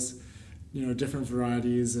meals, different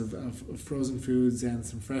varieties of frozen foods and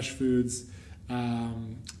some fresh foods.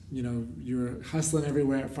 You're hustling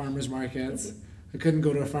everywhere at farmers markets. I couldn't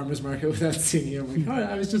go to a farmer's market without seeing you. I'm like,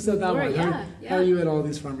 I was just at that one. How are you at all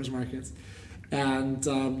these farmers markets? And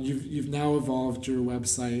you've now evolved your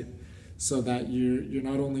website so that you're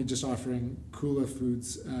not only just offering Kula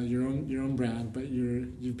foods, your own brand, but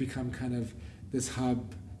you've become kind of this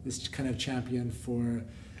hub, this kind of champion for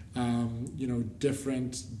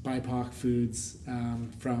different BIPOC foods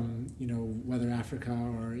from whether Africa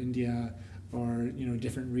or India or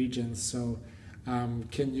different regions. So.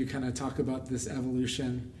 Can you kind of talk about this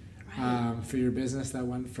evolution for your business that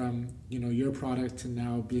went from your product to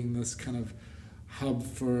now being this kind of hub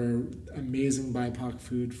for amazing BIPOC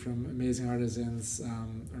food from amazing artisans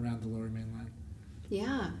around the Lower Mainland?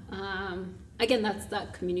 Again, that's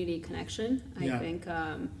that community connection. I think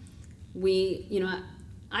I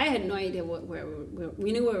had no idea where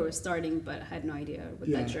we knew where we were starting, but I had no idea what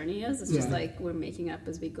that journey is. It's just like we're making it up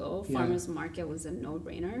as we go. Farmers market was a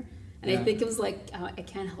no-brainer. And I think it was like, I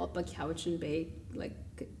can't help but couch and bake,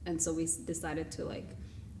 and so we decided to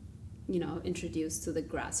introduce to the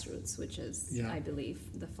grassroots, which is, I believe,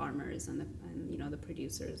 the farmers and the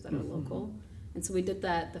producers that are local. And so we did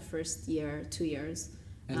that the first 2 years.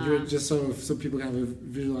 And you're just so people can have a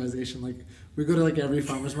visualization, we go to every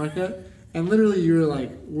farmer's market, and literally you were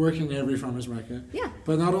working every farmer's market. Yeah.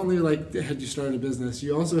 But not only had you started a business,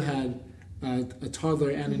 you also had a toddler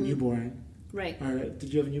and a newborn. Right. Or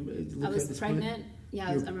did you have a new? I was pregnant. Yeah,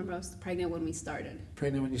 I remember I was pregnant when we started.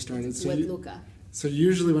 Pregnant when you started. So with Luca. So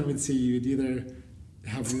usually when we'd see you, you'd either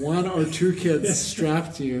have one or two kids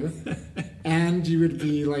strapped to you, and you would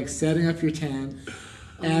be setting up your tent,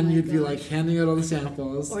 and you'd be handing out all the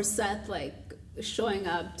samples. Or Seth showing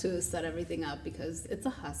up to set everything up, because it's a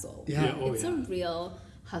hustle. It's a real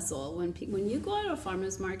hustle. When you go out to a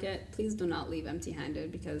farmer's market, please do not leave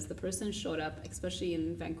empty-handed, because the person showed up, especially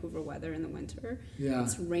in Vancouver weather in the winter.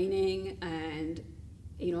 It's raining, and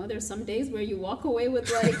you know, there's some days where you walk away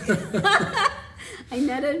with like, I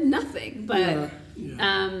netted nothing. But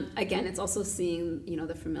again, it's also seeing, you know,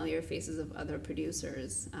 the familiar faces of other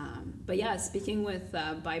producers. But yeah, speaking with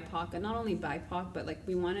BIPOC, and not only BIPOC, but like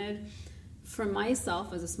we wanted, for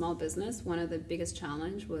myself as a small business, one of the biggest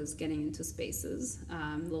challenge was getting into spaces,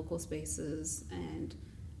 local spaces, and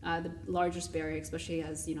the largest barrier, especially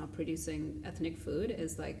as, you know, producing ethnic food,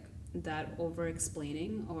 is like that over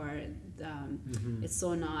explaining, or it's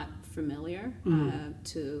so not familiar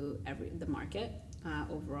to the market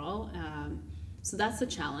overall. So that's the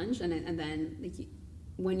challenge, and then like,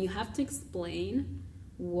 when you have to explain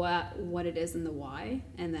what it is and the why,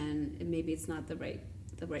 and then maybe it's not the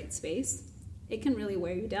right space, it can really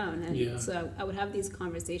wear you down. And so I would have these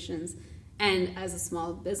conversations, and as a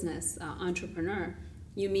small business entrepreneur,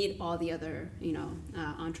 you meet all the other, you know,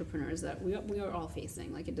 entrepreneurs that we are all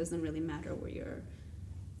facing. Like, it doesn't really matter where you're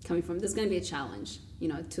coming from. There's going to be a challenge, you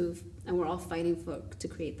know, and we're all fighting to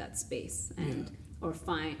create that space, and or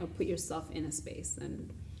put yourself in a space.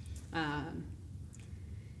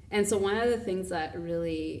 And so one of the things that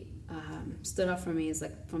really stood out for me is,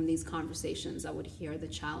 like, from these conversations, I would hear the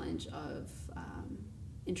challenge of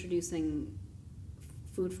introducing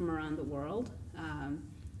food from around the world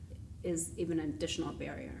is even an additional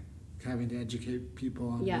barrier. Having to educate people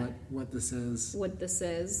on what this is. What this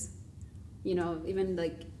is, you know, even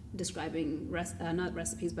like describing not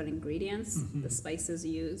recipes but ingredients, the spices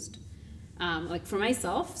used. Like for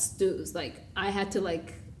myself, stews. Like I had to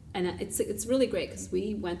and it's really great because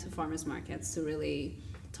we went to farmers markets to really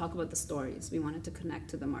talk about the stories. We wanted to connect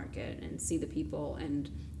to the market and see the people, and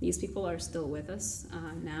these people are still with us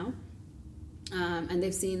now, and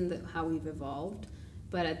they've seen how we've evolved.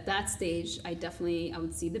 But at that stage, I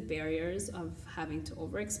would see the barriers of having to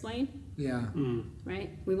over-explain. Yeah. Right?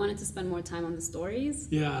 We wanted to spend more time on the stories.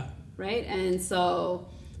 Yeah. Right? And so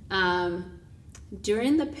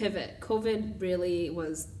during the pivot, COVID really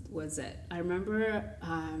was it. I remember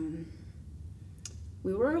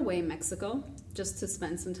we were away in Mexico just to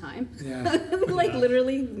spend some time. Yeah. We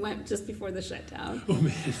literally went just before the shutdown. Oh,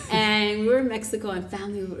 man. And we were in Mexico, and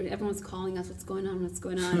everyone's calling us, what's going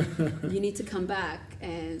on? You need to come back.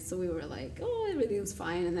 And so we were like, oh, everything was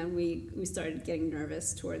fine. And then we started getting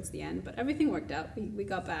nervous towards the end, but everything worked out. We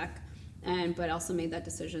got back, but also made that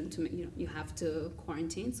decision to, you know, you have to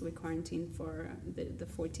quarantine. So we quarantined for the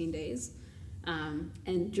 14 days.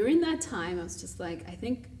 And during that time, I was just like, I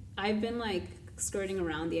think I've been skirting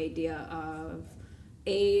around the idea of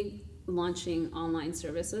launching online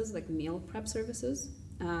services, like meal prep services,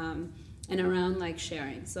 and around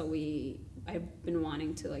sharing. So I've been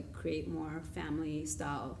wanting to create more family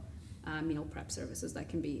style meal prep services that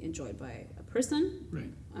can be enjoyed by a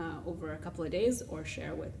person over a couple of days, or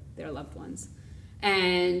share with their loved ones.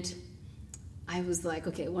 And I was like,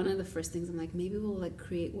 okay, one of the first things I'm like, maybe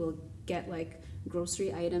we'll get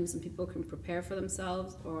grocery items and people can prepare for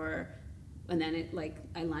themselves, and then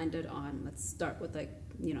I landed on, let's start with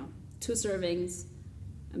 2 servings.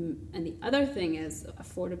 And the other thing is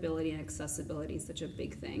affordability and accessibility is such a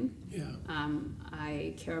big thing. Yeah.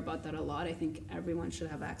 I care about that a lot. I think everyone should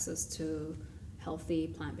have access to healthy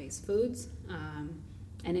plant-based foods.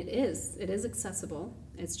 And it is accessible.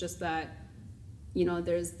 It's just that,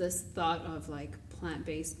 there's this thought of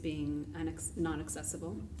plant-based being not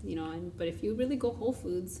accessible, but if you really go whole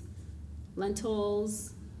foods,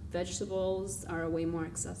 lentils, vegetables are way more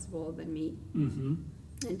accessible than meat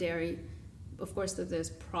and dairy. Of course, if there's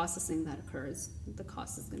processing that occurs, the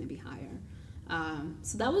cost is going to be higher.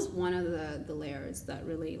 So that was one of the layers that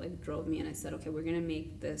really drove me, and I said, okay, we're going to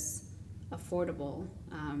make this affordable,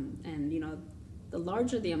 and the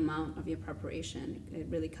larger the amount of your preparation, it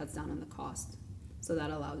really cuts down on the cost. So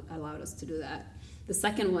that allowed us to do that. The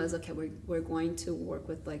second was, okay, we're going to work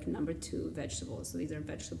with number 2 vegetables. So these are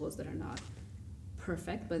vegetables that are not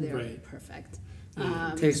perfect, but they're perfect.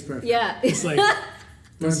 Taste perfect. Yeah. It's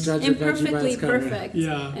don't judge imperfectly perfect.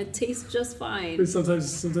 Yeah. It tastes just fine.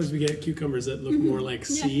 Sometimes we get cucumbers that look more like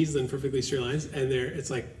C's than perfectly straight lines, and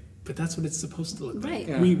it's but that's what it's supposed to look like.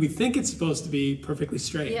 Yeah. We think it's supposed to be perfectly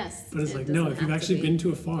straight. Yes. But it's no, if you've actually been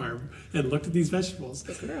to a farm and looked at these vegetables,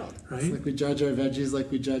 right? It's we judge our veggies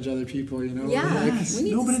like we judge other people, Yeah. We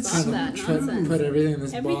need to stop that nonsense. Put everything in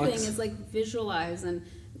this Everything box. is visualized, and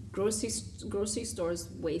grocery stores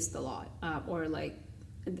waste a lot. I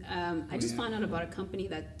just found out about a company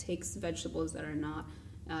that takes vegetables that are not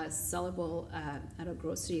sellable at a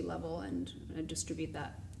grocery level and distribute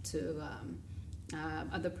that to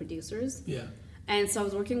other producers. Yeah. And so I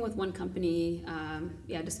was working with one company,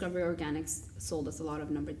 Discovery Organics sold us a lot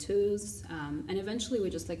of number 2s, and eventually we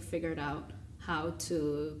just figured out how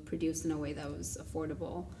to produce in a way that was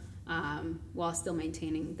affordable, while still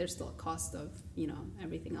maintaining, there's still a cost of,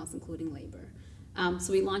 everything else, including labor.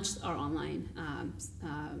 So we launched our online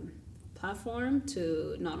platform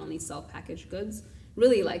to not only sell packaged goods,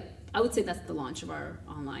 really, like, I would say that's the launch of our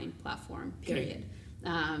online platform, period.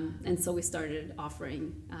 Okay. And so we started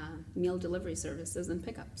offering meal delivery services and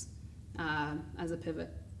pickups as a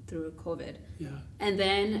pivot through COVID. Yeah. And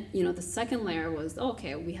then, the second layer was,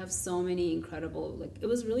 okay, we have so many incredible, like, it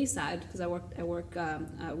was really sad because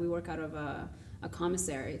we work out of a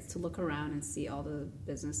commissary to look around and see all the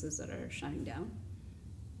businesses that are shutting down.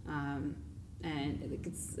 And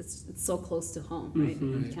it's so close to home, right?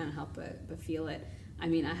 Mm-hmm. You can't help but feel it. I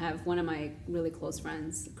mean, I have one of my really close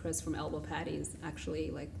friends, Chris from Elbow Patties, actually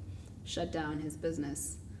like shut down his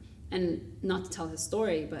business. And not to tell his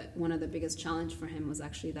story, but one of the biggest challenge for him was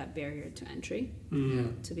actually that barrier to entry,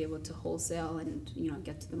 to be able to wholesale and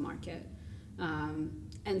get to the market.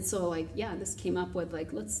 And so this came up with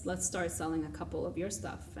let's start selling a couple of your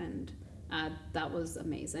stuff, and that was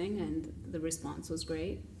amazing, and the response was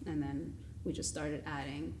great. And then we just started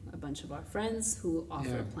adding a bunch of our friends who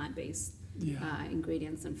offer plant-based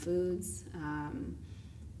ingredients and foods,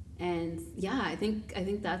 I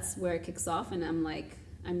think that's where it kicks off, and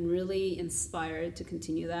I'm really inspired to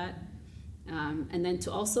continue that, and then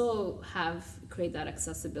to also create that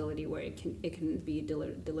accessibility where it can be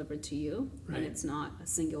delivered to you, right. And it's not a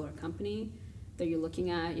singular company that you're looking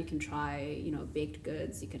at. You can try baked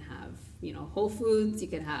goods, you can have whole foods, you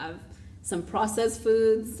can have some processed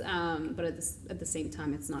foods, but at the same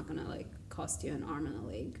time, it's not gonna cost you an arm and a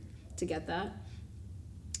leg to get that.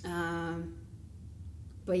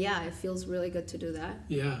 But it feels really good to do that.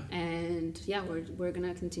 Yeah. And we're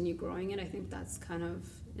gonna continue growing it. I think that's kind of,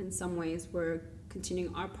 in some ways, we're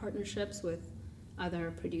continuing our partnerships with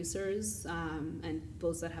other producers and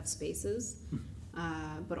those that have spaces,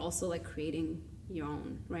 but also creating your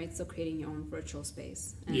own, right? So creating your own virtual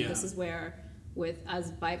space. And this is where,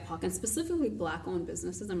 as BIPOC and specifically Black-owned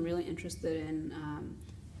businesses, I'm really interested in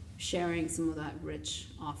sharing some of that rich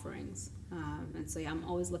offerings. And so I'm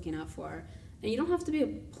always looking out for. And you don't have to be a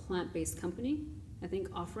plant-based company. I think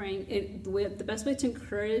offering it, the best way to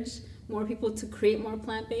encourage more people to create more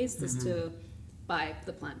plant-based is to buy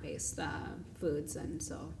the plant-based foods. And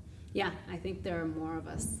so, I think there are more of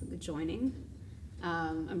us joining.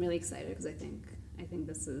 I'm really excited because I think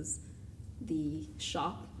this is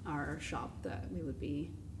our shop that we would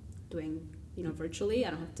be doing, virtually.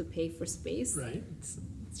 I don't have to pay for space. Right.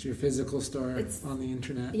 It's your physical store on the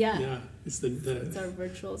internet. Yeah. It's it's our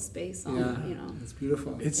virtual space. It's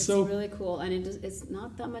beautiful. It's so really cool, and it's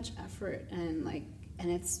not that much effort, and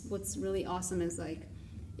it's what's really awesome is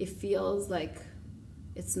it feels like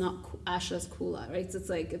it's not Asha's Kula, right? So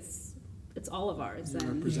it's all of ours.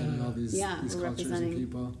 You're representing all these cultures and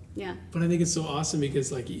people. Yeah. But I think it's so awesome because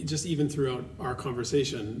just even throughout our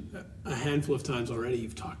conversation, a handful of times already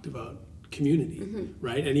you've talked about community,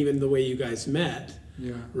 right? And even the way you guys met.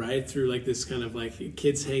 Yeah. Right, through this kind of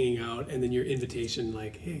kids hanging out, and then your invitation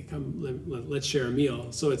hey, come, let's share a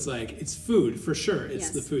meal. So it's it's food for sure. It's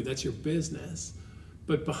the food, that's your business,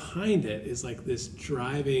 but behind it is this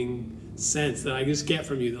driving sense that I just get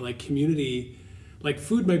from you that community,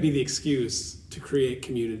 food might be the excuse to create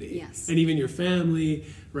community. Yes. And even your family,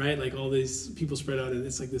 right? All these people spread out, and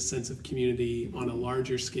it's this sense of community on a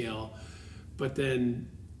larger scale. But then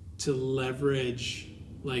to leverage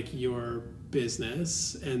your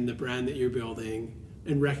business and the brand that you're building,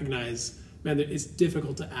 and recognize, man, that it's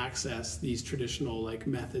difficult to access these traditional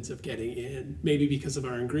methods of getting in, maybe because of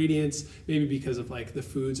our ingredients, maybe because of the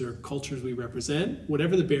foods or cultures we represent.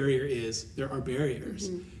 Whatever the barrier is, there are barriers.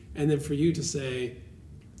 And then for you to say,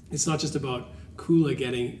 it's not just about Kula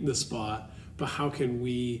getting the spot, but how can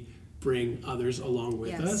we bring others along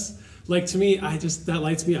with us? To me, that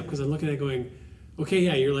lights me up, because I'm looking at it going,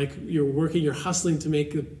 okay, you're working, you're hustling to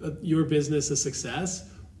make your business a success,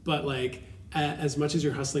 but as much as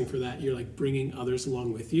you're hustling for that, you're bringing others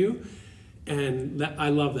along with you, and I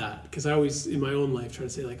love that, because I always in my own life try to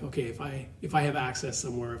say okay, if I have access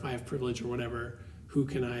somewhere, if I have privilege or whatever, who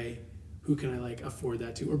can I afford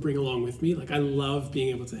that to or bring along with me? I love being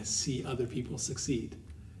able to see other people succeed.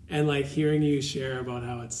 And hearing you share about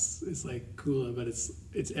how it's Kula, but it's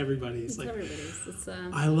everybody. It's everybody's.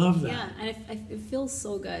 I love that. Yeah, and it feels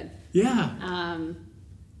so good. Yeah.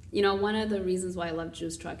 One of the reasons why I love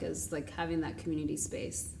Juice Truck is having that community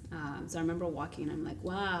space. So I remember walking, and I'm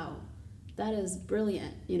wow, that is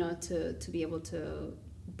brilliant. To be able to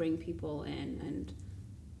bring people in,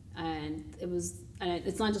 and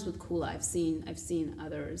it's not just with Kula. I've seen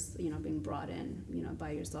others, being brought in,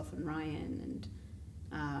 by yourself and Ryan, and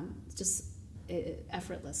just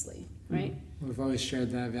effortlessly, right? We've always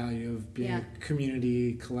shared that value of being a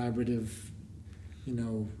community, collaborative,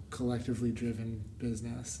 collectively driven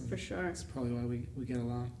business. And for sure. That's probably why we get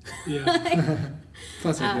along. Yeah.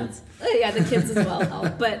 Plus our kids. Yeah, the kids as well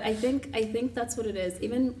help. But I think that's what it is.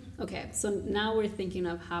 So now we're thinking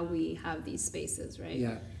of how we have these spaces, right?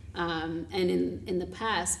 Yeah. And in the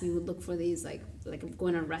past, we would look for these like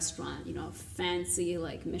going to a restaurant, fancy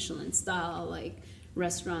like Michelin style like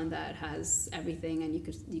restaurant that has everything, and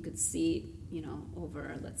you could see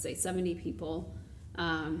over, let's say, 70 people,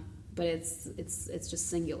 but it's just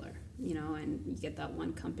singular, and you get that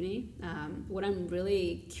one company. What I'm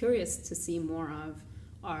really curious to see more of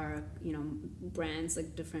are brands,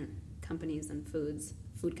 like different companies and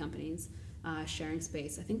food companies sharing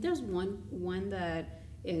space. I think there's one that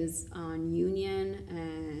is on Union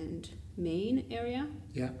and Main area.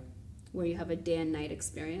 Yeah. Where you have a day and night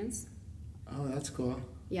experience. Oh, that's cool.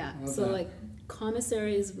 Yeah. So that. Like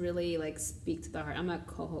commissaries really like speak to the heart. I'm at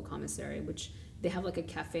Coho Commissary, which they have like a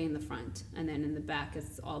cafe in the front, and then in the back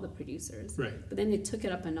is all the producers. Right. But then they took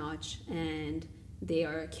it up a notch, and they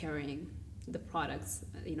are carrying the products,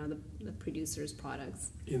 the producers'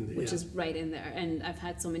 products, which is right in there. And I've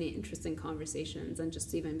had so many interesting conversations, and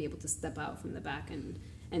just to even be able to step out from the back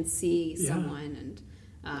and see someone and.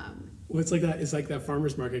 Well, it's like that. It's like that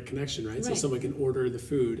farmers market connection, right? So someone can order the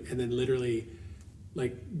food, and then literally,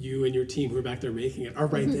 like you and your team who are back there making it are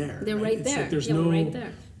right there. They're right there. Like there's right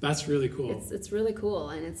there. That's really cool. It's really cool,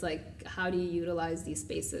 and it's like, how do you utilize these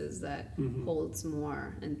spaces that holds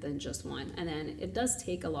more than just one? And then it does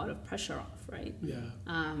take a lot of pressure off, right? Yeah.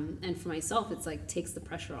 And for myself, it's like takes the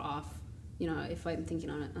pressure off. If I'm thinking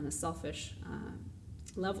on a selfish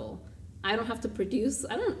level. I don't have to produce.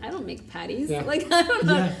 I don't make patties. Yeah. Like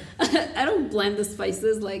I don't blend the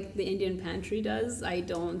spices like the Indian pantry does. I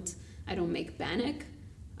don't make bannock.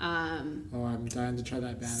 I'm dying to try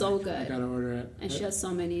that bannock. So good. I gotta order it. And she has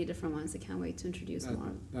so many different ones. I can't wait to introduce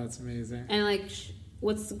more. That's amazing. And like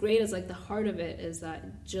what's great is like the heart of it is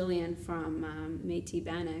that Jillian from Métis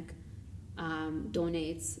Bannock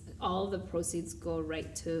donates. All of the proceeds go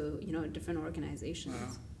right to different organizations.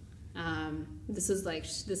 Wow. This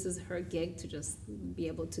is her gig to just be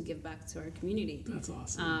able to give back to our community. That's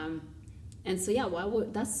awesome. And so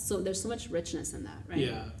there's so much richness in that, right?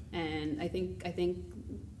 Yeah. And I think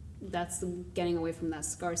that's getting away from that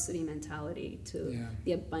scarcity mentality to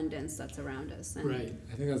the abundance that's around us. And right.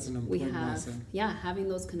 I think that's an important lesson. Yeah, having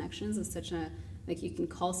those connections is such a, like, you can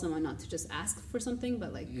call someone not to just ask for something,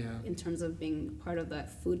 but like in terms of being part of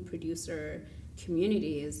that food producer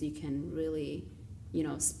community is you can really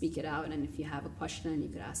speak it out, and if you have a question, you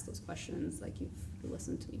could ask those questions. Like, you've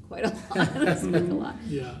listened to me quite a lot. I speak a lot.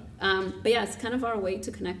 Yeah. But yeah, it's kind of our way to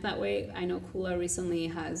connect that way. I know Kula recently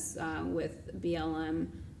has, with BLM,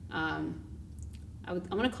 I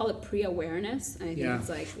want to call it pre-awareness, and I think it's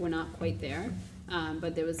like we're not quite there.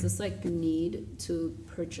 But there was this like need to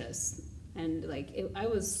purchase, and like I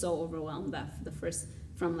was so overwhelmed that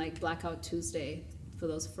from like Blackout Tuesday for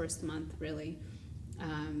those first month really.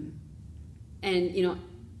 And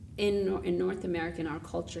in North America, in our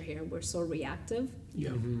culture here, we're so reactive. Yeah.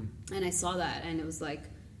 Mm-hmm. And I saw that, and it was like,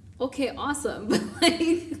 okay, awesome. But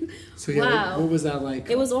like, so wow. What was that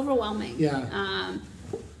like? It was overwhelming. Yeah.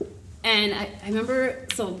 And I remember.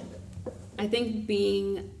 So, I think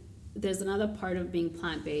there's another part of being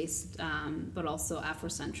plant-based, but also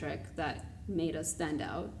Afrocentric that made us stand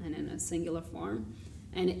out and in a singular form.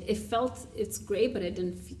 And it's great, but it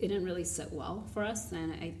didn't really sit well for us.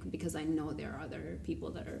 And because I know there are other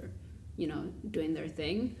people that are, doing their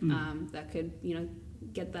thing, that could,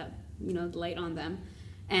 get that, light on them.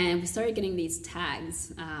 And we started getting these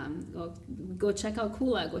tags. Go check out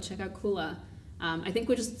Kula. Go check out Kula. I think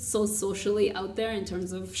we're just so socially out there in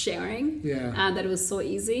terms of sharing that it was so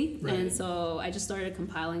easy. Right. And so I just started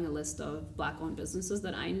compiling a list of Black-owned businesses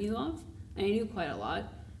that I knew of. And I knew quite a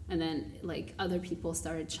lot. And then like other people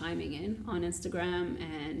started chiming in on Instagram,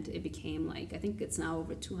 and it became like, I think it's now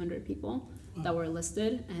over 200 people that were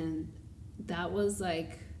listed. And that was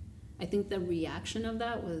like, I think the reaction of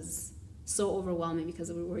that was so overwhelming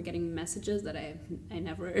because we were getting messages that I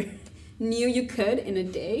never knew you could in a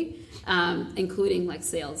day, including like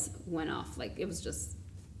sales went off. Like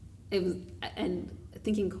and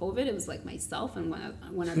thinking COVID, it was like myself and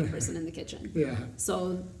one other person in the kitchen. Yeah.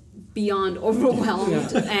 So beyond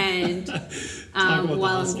overwhelmed. And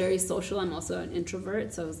while I'm very social, I'm also an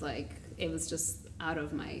introvert, so it was just out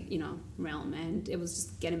of my realm, and it was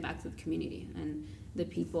just getting back to the community, and the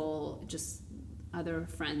people, just other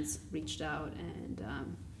friends reached out, and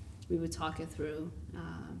we would talk it through,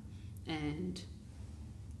 and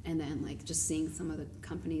then like just seeing some of the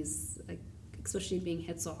companies like especially being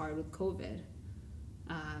hit so hard with COVID,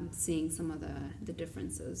 seeing some of the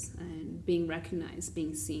differences and being recognized,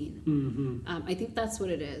 being seen. I think that's what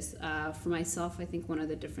it is. For myself, I think one of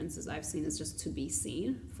the differences I've seen is just to be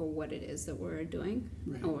seen for what it is that we're doing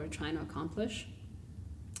or we're trying to accomplish.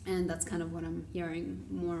 And that's kind of what I'm hearing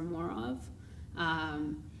more and more of.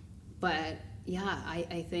 But yeah,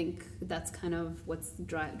 I think that's kind of what's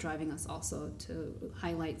driving us also to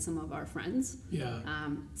highlight some of our friends. Yeah.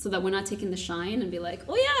 So that we're not taking the shine and be like,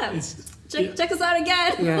 oh yeah, check us out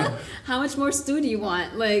again. Yeah. How much more stew do you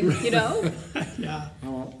want? Like, you know? Yeah. I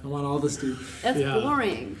want all the stew. That's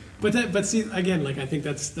boring. But see, again, like I think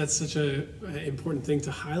that's such a important thing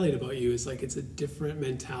to highlight about you is like it's a different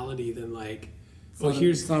mentality than like,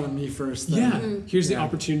 it's not on me first. Here's the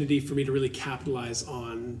opportunity for me to really capitalize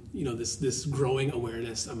on, you know, this growing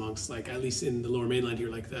awareness amongst, like, at least in the Lower Mainland here,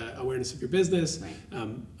 like the awareness of your business,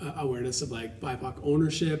 awareness of like BIPOC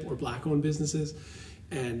ownership or Black-owned businesses,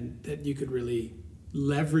 and that you could really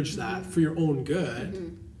leverage that for your own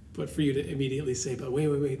good. But for you to immediately say, but wait,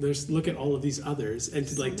 look at all of these others, and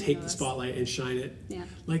to like take the spotlight and shine it. Yeah.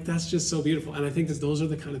 Like that's just so beautiful. And I think that those are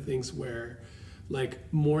the kind of things where,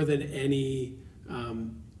 like, more than any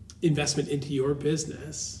investment into your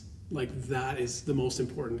business, like that is the most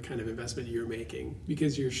important kind of investment you're making,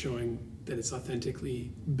 because you're showing that it's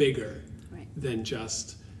authentically bigger than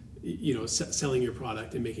just, you know, selling your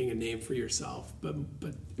product and making a name for yourself, but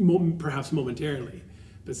perhaps momentarily,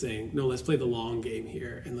 but saying, no, let's play the long game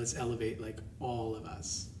here and let's elevate like all of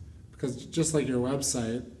us. Because just like your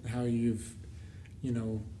website, how you've, you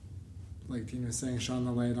know, like Dean was saying, shone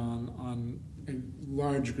the light on a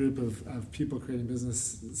large group of people creating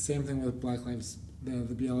business. Same thing with Black Lives, the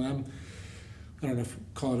BLM. I don't know if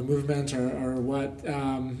call it a movement or what,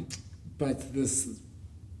 but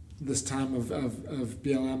this time of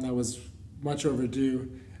BLM that was much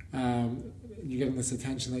overdue. You're getting this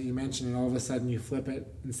attention that you mentioned, and all of a sudden you flip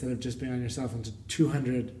it, instead of just being on yourself, into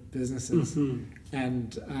 200 businesses,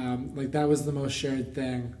 and like that was the most shared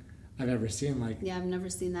thing I've ever seen. Like, yeah, I've never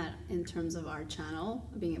seen that in terms of our channel,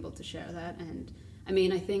 being able to share that. And I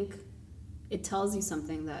mean, I think it tells you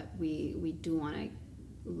something that we do want to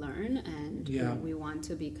learn, and you know, we want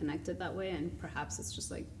to be connected that way, and perhaps it's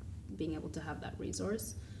just like being able to have that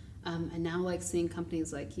resource. And now, like, seeing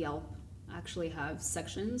companies like Yelp actually have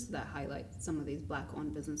sections that highlight some of these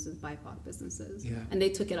Black-owned businesses, BIPOC businesses, and they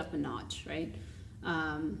took it up a notch, right?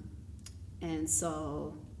 And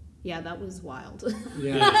so, yeah, that was wild.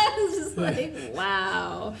 Yeah, it was just like,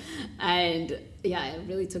 wow. And yeah, it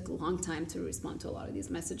really took a long time to respond to a lot of these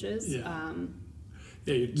messages. Yeah.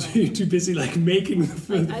 You're too busy like making the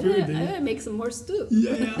food. Like, I gotta make some more stew.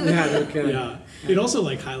 Yeah. It also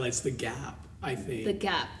like highlights the gap, I think. The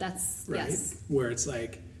gap, that's right. Yes. Where it's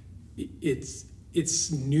like,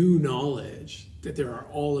 it's new knowledge that there are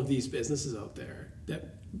all of these businesses out there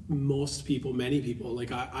that many people,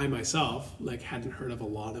 like I myself, like hadn't heard of a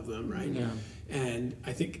lot of them, right? Yeah. And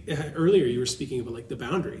I think earlier you were speaking about like the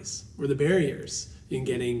boundaries or the barriers in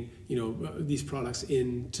getting, you know, these products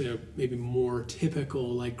into maybe more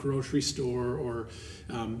typical like grocery store or,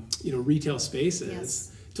 you know, retail spaces.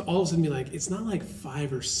 Yes. To all of a sudden be like, it's not like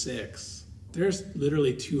 5 or 6. There's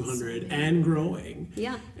literally 200 and growing.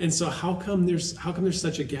 Yeah. And so how come there's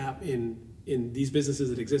such a gap in these businesses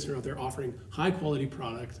that exist out there offering high quality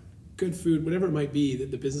product, good food, whatever it might be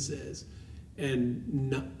that the business is,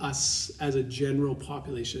 and us as a general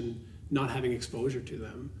population not having exposure to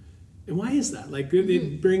them? And why is that? Like,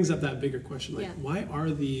 it brings up that bigger question, like, why are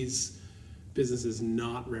these businesses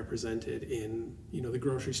not represented in, you know, the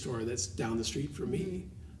grocery store that's down the street from me?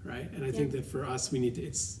 Right? And I think that for us, we need to,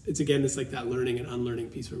 it's again, it's like that learning and unlearning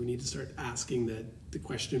piece where we need to start asking the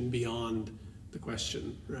question beyond the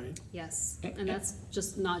question, right? Yes. And that's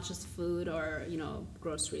just not just food or, you know,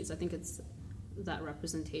 groceries. I think it's that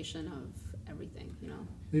representation of everything, you know.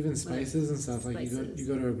 Even spices and stuff. Like you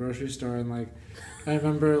go to a grocery store and like, I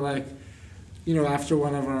remember like, you know, after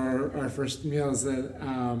one of our first meals that,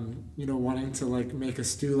 you know, wanting to like make a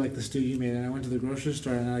stew like the stew you made, and I went to the grocery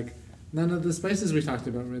store and like, none of the spices we talked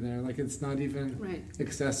about were there. Like, it's not even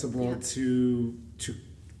accessible to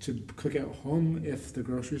cook at home if the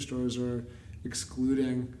grocery stores are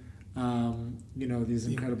excluding, you know, these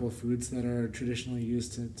incredible foods that are traditionally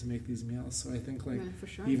used to make these meals. So I think like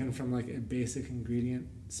even from like a basic ingredient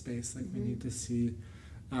space, like we need to see,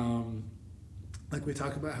 like we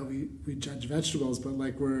talk about how we judge vegetables, but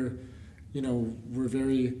like we're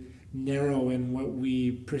very narrow in what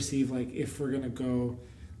we perceive. Like if we're gonna go,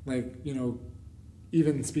 like, you know,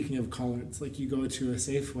 even speaking of collards, like you go to a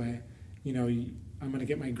Safeway, you know, I'm going to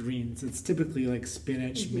get my greens. It's typically like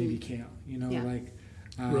spinach, maybe kale, you know, like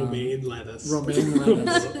Romaine lettuce.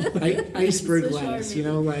 Iceberg lettuce, you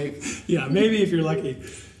know, like... Yeah, maybe if you're lucky,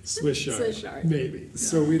 Swiss chard. Swiss chard. Maybe. Yeah.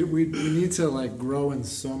 So we need to, like, grow in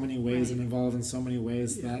so many ways and evolve in so many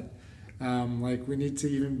ways that, like, we need to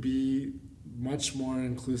even be much more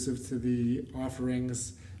inclusive to the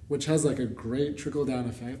offerings, which has, like, a great trickle-down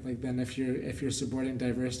effect. Like, then if you're supporting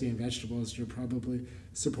diversity in vegetables, you're probably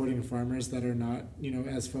supporting farmers that are not, you know,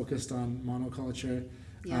 as focused on monoculture.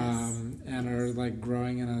 Yes. And are, like,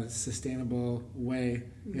 growing in a sustainable way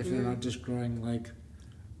if they're not just growing, like,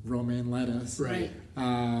 romaine lettuce. Right.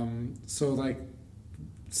 So, like,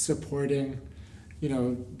 supporting, you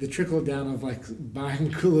know, the trickle down of, like,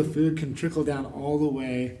 buying Kula food can trickle down all the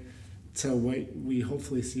way to what we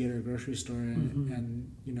hopefully see at our grocery store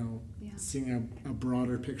and you know, seeing a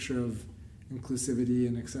broader picture of inclusivity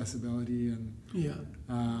and accessibility and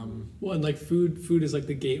well, and like food is like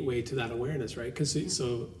the gateway to that awareness, right? Because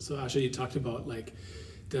so Asha, you talked about like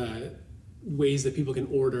the ways that people can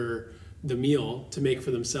order the meal to make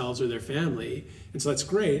for themselves or their family, and so that's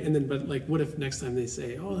great. And then, but like, what if next time they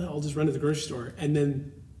say, "Oh, I'll just run to the grocery store," and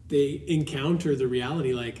then they encounter the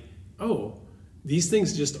reality, like, "Oh, these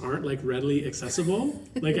things just aren't like readily accessible,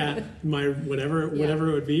 like at my whatever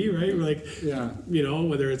it would be," right? We're like, you know,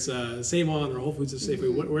 whether it's a Save-On or Whole Foods or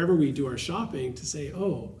Safeway, wherever we do our shopping, to say,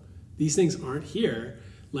 "Oh, these things aren't here."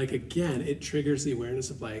 Like, again, it triggers the awareness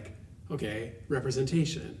of like, okay,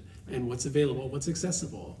 representation and what's available, what's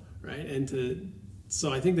accessible, right? And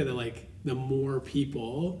so I think that like the more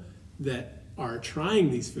people that are trying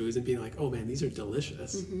these foods and being like, "Oh man, these are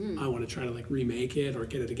delicious. I want to try to like remake it or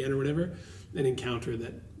get it again or whatever," and encounter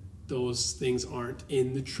that those things aren't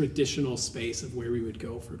in the traditional space of where we would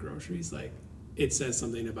go for groceries. Like, it says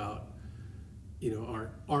something about, you know,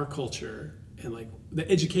 our culture and like the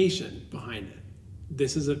education behind it.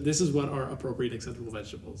 This is what are appropriate acceptable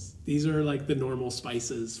vegetables. These are like the normal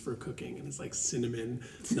spices for cooking, and it's like cinnamon,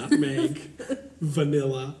 nutmeg,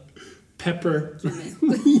 vanilla, pepper,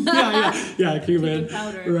 cumin,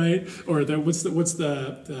 right? Or what's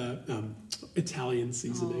the Italian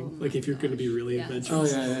seasoning? Like if you're going to be really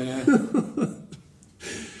adventurous.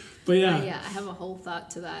 But I have a whole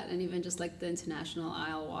thought to that, and even just like the international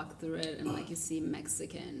aisle, walk through it, and like you see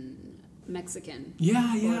Mexican, quote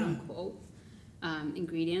unquote,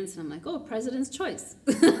 ingredients, and I'm like, oh, President's Choice.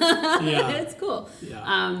 It's cool.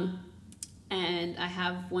 And I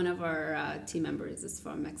have one of our team members is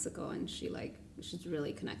from Mexico, and she's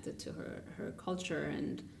really connected to her culture,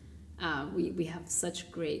 and we have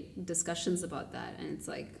such great discussions about that. And it's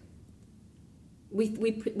like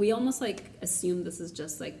we almost like assume this is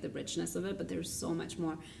just like the richness of it, but there's so much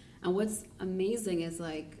more. And what's amazing is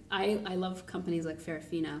like I love companies like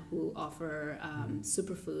Farafina who offer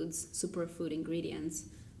superfood ingredients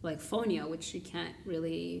like fonio, which you can't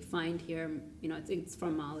really find here. You know, it's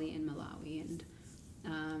from Mali and Malawi, and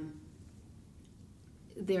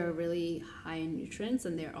they're really high in nutrients,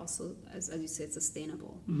 and they're also, as you said,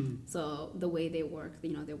 sustainable. So the way they work,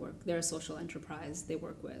 you know, they're a social enterprise. They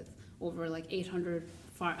work with over like 800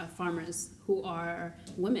 farmers who are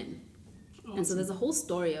women. Awesome. And so there's a whole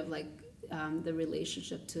story of like the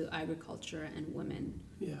relationship to agriculture and women,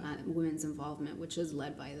 women's involvement, which is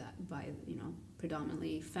led by you know,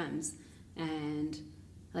 predominantly femmes, and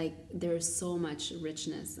like there's so much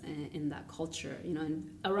richness in that culture, you know, and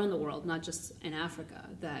around the world, not just in Africa,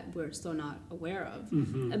 that we're still not aware of,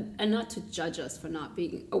 and not to judge us for not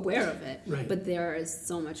being aware of it, but there is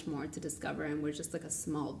so much more to discover, and we're just like a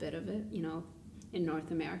small bit of it, you know, in North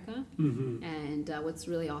America. And what's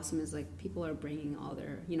really awesome is like people are bringing all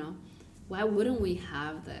their, you know, why wouldn't we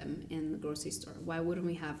have them in the grocery store? Why wouldn't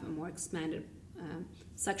we have a more expanded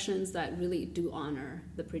sections that really do honor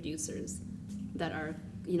the producers that are,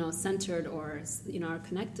 you know, centered or, you know, are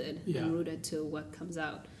connected and rooted to what comes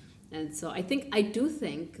out? And so I do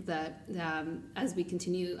think that as we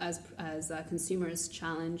continue as consumers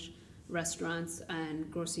challenge restaurants and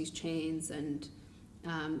grocery chains and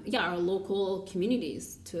our local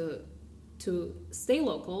communities to stay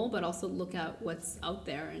local, but also look at what's out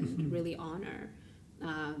there and really honor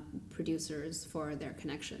producers for their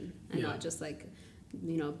connection, and not just like,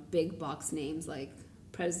 you know, big box names like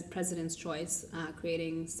President's Choice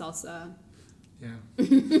creating salsa,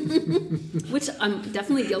 which I'm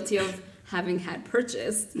definitely guilty of having had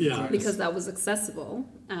purchased because that was accessible.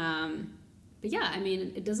 But yeah, I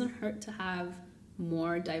mean, it doesn't hurt to have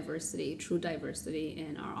more diversity, true diversity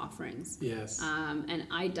in our offerings. Yes. And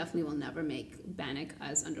I definitely will never make bannock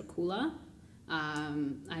as under Kula.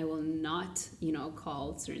 I will not, you know,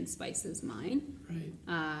 call certain spices mine. Right.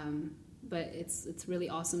 But it's really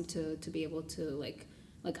awesome to be able to like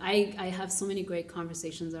like I have so many great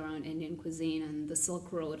conversations around Indian cuisine and the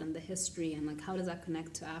Silk Road and the history and like how does that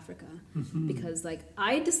connect to Africa? Because like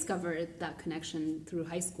I discovered that connection through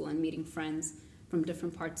high school and meeting friends from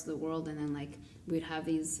different parts of the world, and then like we'd have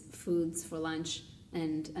these foods for lunch,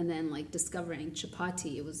 and then like discovering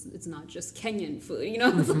chapati. It's not just Kenyan food, you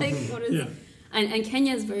know. It's like what is and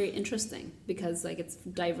Kenya is very interesting because like it's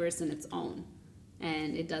diverse in its own,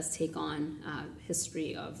 and it does take on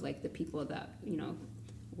history of like the people that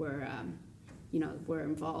were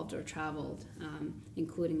involved or traveled,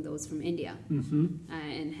 including those from India,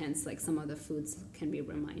 and hence like some of the foods can be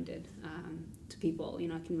reminded to people,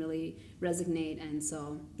 can really resonate. And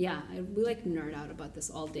so we like nerd out about this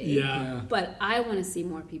all day, but I want to see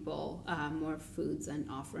more people, more foods and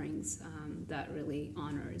offerings that really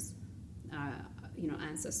honors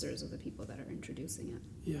ancestors of the people that are introducing it.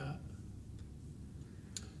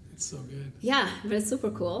 So good. Yeah, but it's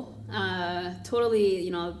super cool. Totally,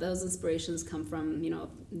 those inspirations come from,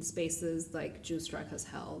 spaces like Juice Truck has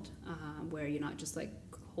held, where you're not just like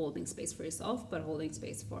holding space for yourself, but holding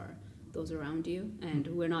space for those around you. And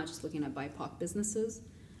we're not just looking at BIPOC businesses.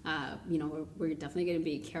 We're definitely going to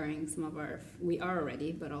be carrying we are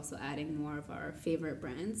already, but also adding more of our favorite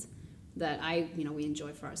brands that we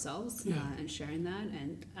enjoy for ourselves, and sharing that.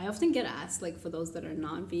 And I often get asked, like, for those that are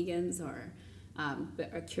non-vegans or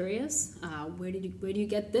but are curious, where do you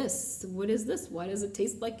get this? What is this? Why does it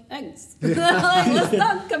taste like eggs? Let's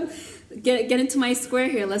talk. Get into my square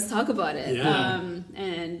here. Let's talk about it.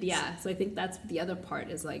 So I think that's the other part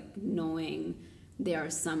is like knowing there are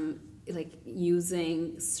some like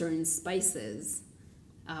using certain spices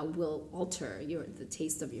will alter the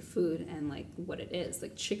taste of your food and like what it is.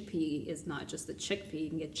 Like chickpea is not just the chickpea. You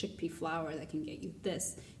can get chickpea flour that can get you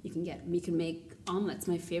this. You can make omelets.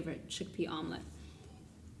 My favorite chickpea omelet,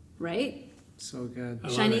 right? So good.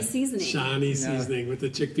 Shiny seasoning. Shiny seasoning with the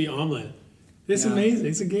chickpea omelet. It's amazing.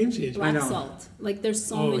 It's a game changer. Black salt. Like there's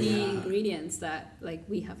so many ingredients that like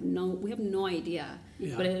we have no idea,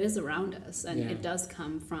 but it is around us, and it does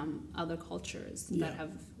come from other cultures that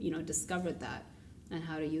have discovered that and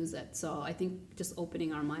how to use it. So I think just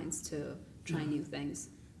opening our minds to try new things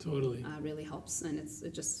totally really helps, and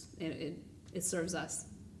it serves us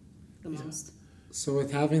the most. So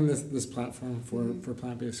with having this platform for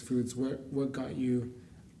plant-based foods, what got you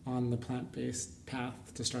on the plant-based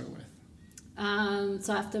path to start with?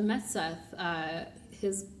 So after I met Seth,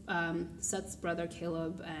 Seth's brother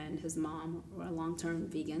Caleb and his mom were long-term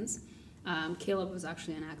vegans. Caleb was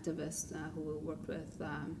actually an activist who worked with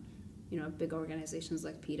big organizations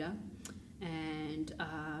like PETA. And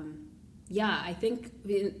I think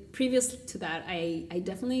previous to that, I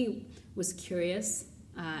definitely was curious,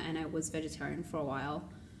 and I was vegetarian for a while.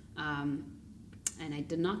 And I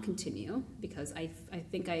did not continue because I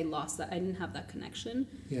think I lost that. I didn't have that connection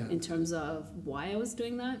in terms of why I was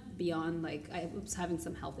doing that beyond like I was having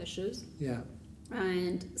some health issues. Yeah.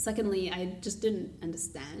 And secondly, I just didn't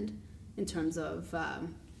understand in terms of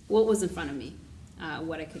what was in front of me,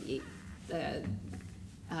 what I could eat. The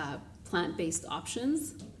plant-based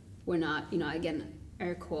options were not, again,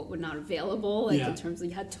 air quote, were not available. Like in terms of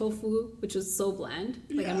you had tofu, which was so bland.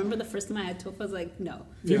 Like I remember the first time I had tofu, I was like, no.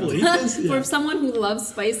 People eat this? For someone who loves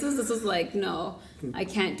spices, this was like, no, I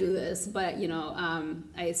can't do this. But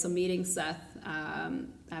so meeting Seth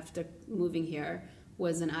after moving here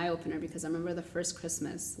was an eye opener because I remember the first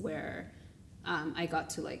Christmas where I got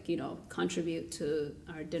to contribute to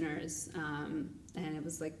our dinners, and it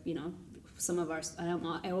was like some of our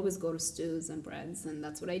I always go to stews and breads, and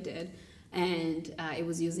that's what I did. And it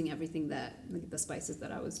was using everything the spices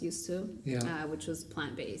that I was used to, which was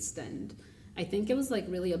plant-based. And I think it was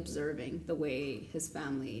really observing the way his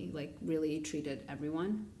family really treated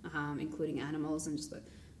everyone, including animals, and just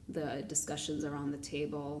the discussions around the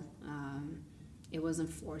table. It wasn't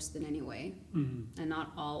forced in any way. And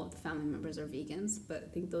not all of the family members are vegans, but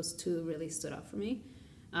I think those two really stood out for me.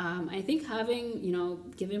 I think having,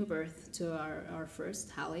 given birth to our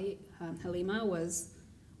first Halima was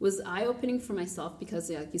eye-opening for myself because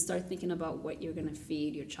you start thinking about what you're going to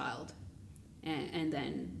feed your child. And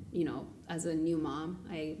then, as a new mom,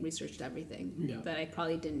 I researched everything that I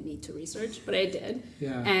probably didn't need to research, but I did.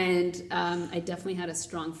 Yeah. And I definitely had a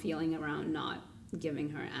strong feeling around not giving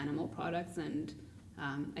her animal products, and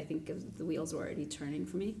I think the wheels were already turning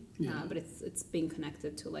for me. But it's being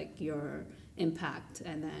connected to your impact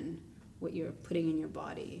and then what you're putting in your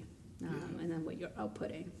body, and then what you're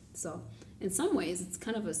outputting. So in some ways, it's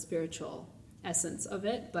kind of a spiritual essence of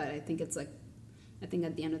it, but I think it's I think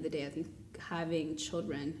at the end of the day, I think having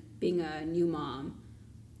children, being a new mom,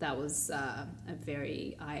 that was a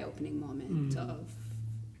very eye-opening moment of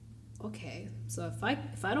okay, so if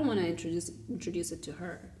I don't want to introduce it to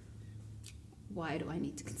her, why do I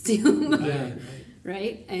need to conceal?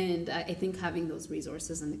 Right? And I think having those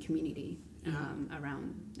resources in the community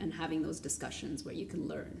around and having those discussions where you can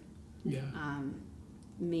learn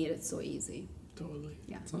made it so easy. Totally.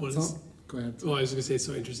 Yeah. Go ahead. Well, I was going to say it's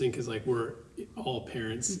so interesting because like we're all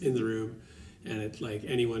parents in the room, and it's like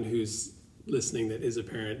anyone who's listening that is a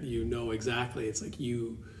parent, you know exactly. It's like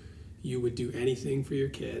you would do anything for your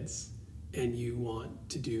kids, and you want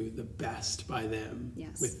to do the best by them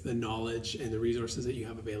with the knowledge and the resources that you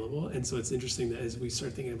have available. And so it's interesting that as we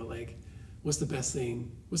start thinking about like, what's the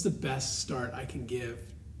best start I can give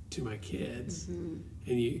to my kids? And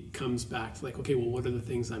it comes back to like, okay, well, what are the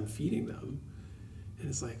things I'm feeding them? And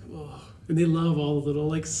it's like, oh, and they love all the little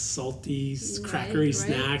like salty, crackery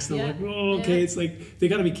snacks. And I'm like, oh, okay, it's like they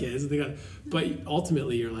gotta be kids. But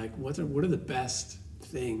ultimately you're like, what are the best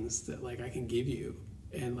things that like I can give you?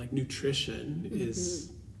 And like nutrition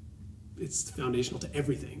it's foundational to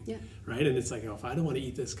everything, right? And it's like, oh, if I don't want to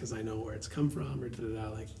eat this because I know where it's come from, or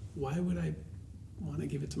like, why would I want to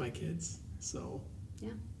give it to my kids? So,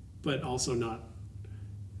 but also not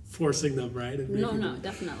forcing them, right? And no,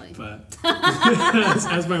 definitely. But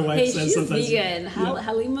as my wife says, she's sometimes vegan.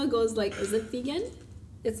 Halima goes like, "Is it vegan?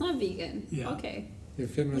 It's not vegan." Okay. Yeah,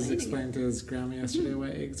 Finn was explaining to his grandma yesterday why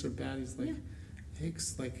eggs are bad. He's like,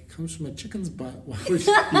 eggs, like, it comes from a chicken's butt. Why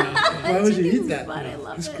would you eat that? Butt, I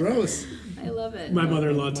love it's it. gross. I love it. My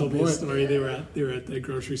mother-in-law told me a story. They were at the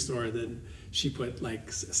grocery store, and then she put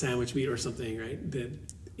like sandwich meat or something, right,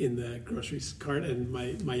 in the grocery cart, and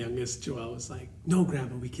my youngest Joelle was like, "No,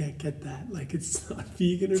 Grandma, we can't get that. Like, it's not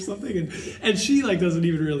vegan or something." And she like doesn't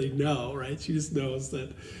even really know, right? She just knows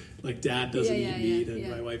that like Dad doesn't eat meat, and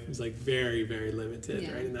my wife is like very, very limited,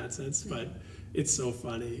 right, in that sense. But it's so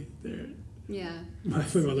funny. My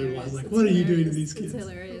mother-in-law was like, "What are you doing to these kids?" It's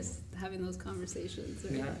hilarious having those conversations.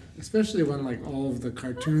 Right? Yeah, especially when like all of the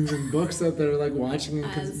cartoons and books that they're like watching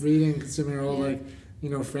and reading and consuming are all like,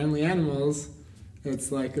 friendly animals.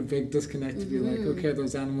 It's like a big disconnect to be like, okay,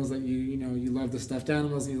 those animals that you love the stuffed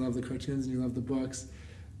animals and you love the cartoons and you love the books,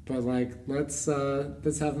 but like let's have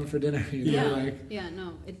them for dinner.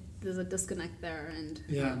 There's a disconnect there, and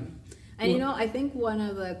and I think one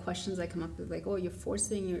of the questions I come up with, like, oh, you're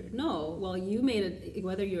forcing you made it,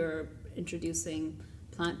 whether you're introducing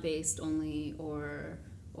plant-based only or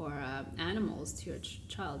animals to your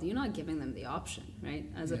child, you're not giving them the option, right?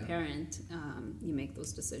 As a parent, you make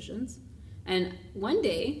those decisions. And one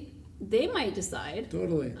day they might decide,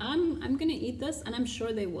 totally, I'm going to eat this, and I'm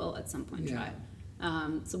sure they will at some point try.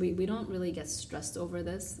 So we don't really get stressed over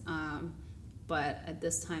this, but at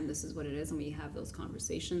this time, this is what it is, and we have those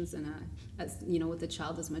conversations, and with the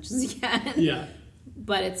child as much as you can. Yeah.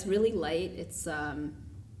 But it's really light. It's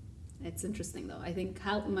interesting though. I think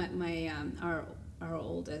how our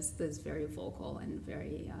oldest is very vocal and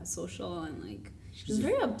very social, and like. She's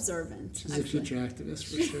very observant. She's a future activist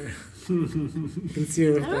for sure. You can see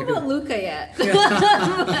her. I don't know about Luca yet.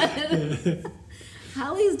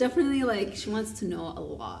 Hallie's definitely like, she wants to know a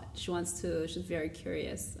lot. She's very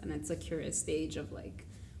curious, and it's a curious stage of like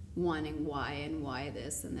wanting why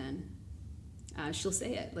this, and then she'll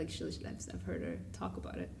say it. Like I've heard her talk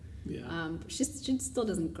about it. Yeah. She still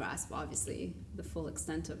doesn't grasp obviously the full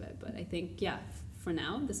extent of it, but I think for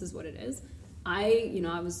now this is what it is. I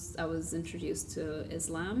was introduced to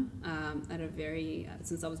Islam at a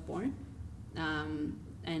since I was born, and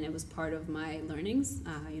it was part of my learnings.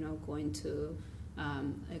 Going to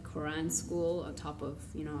a Quran school on top of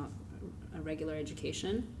a regular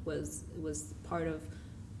education was part of.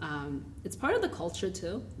 It's part of the culture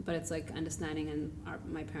too, but it's like understanding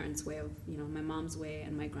my parents' way of my mom's way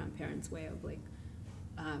and my grandparents' way of like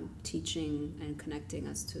teaching and connecting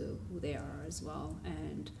us to who they are as well,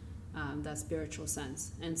 and. That spiritual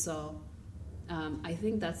sense. And so I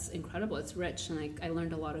think that's incredible. It's rich, and I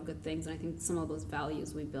learned a lot of good things, and I think some of those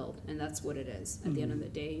values we build, and that's what it is. At the end of the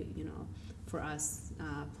day, for us,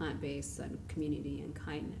 plant-based and community and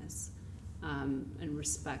kindness and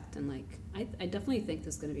respect, and like I definitely think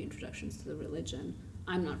there's going to be introductions to the religion.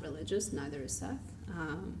 I'm not religious, neither is Seth,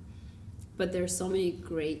 but there's so many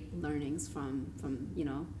great learnings from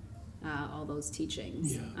all those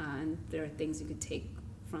teachings, and there are things you could take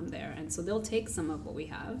from there, and so they'll take some of what we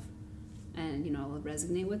have and it'll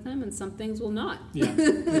resonate with them, and some things will not.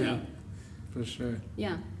 For sure.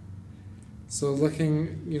 Yeah. So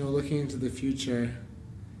looking into the future,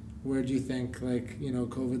 where do you think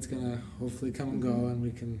COVID's gonna hopefully come and go, and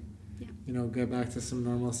we can get back to some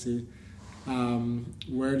normalcy?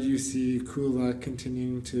 Where do you see Kula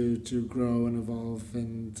continuing to grow and evolve,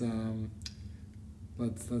 and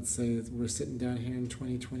let's say we're sitting down here in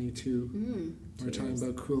 2022. We're talking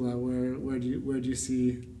about Kula. Where do you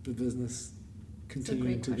see the business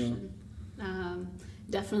continuing to go?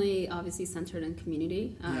 Definitely, obviously centered in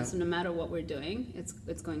community. So no matter what we're doing,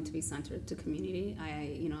 it's going to be centered to community.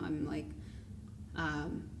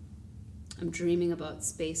 I'm dreaming about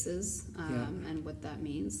spaces and what that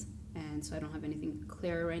means. And so I don't have anything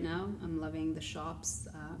clear right now. I'm loving the shops.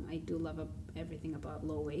 I do love everything about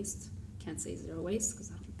low waste. Can't say zero waste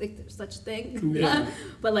because I don't think there's such thing. Yeah.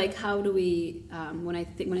 But like, how do we? When I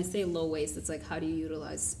say low waste, it's like, how do you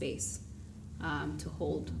utilize space to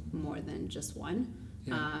hold more than just one?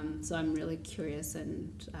 Yeah. So I'm really curious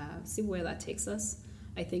and see where that takes us.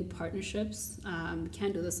 I think partnerships,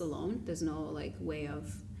 can't do this alone. There's no like way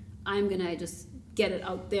of I'm gonna just get it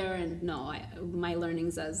out there. And no, my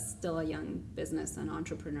learnings as still a young business and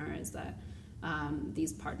entrepreneur is that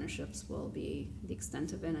these partnerships will be the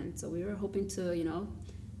extent of it. And so we were hoping to,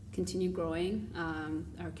 continue growing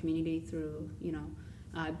our community through,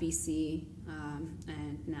 BC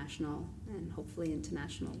and national and hopefully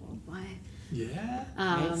international worldwide. Yeah.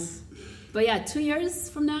 Nice. But yeah, 2 years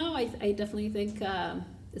from now, I definitely think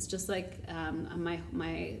it's just like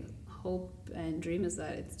my hope and dream is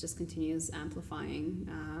that it just continues amplifying.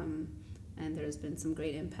 And there's been some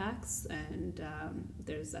great impacts, and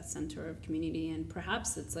there's that center of community, and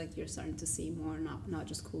perhaps it's like you're starting to see more, not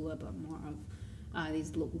just Kula, but more of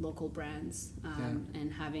these local brands,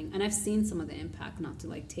 and I've seen some of the impact. Not to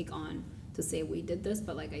like take on to say we did this,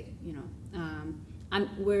 but like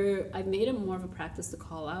I've made it more of a practice to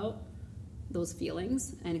call out those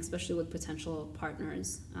feelings, and especially with potential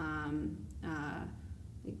partners.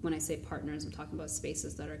 When I say partners, I'm talking about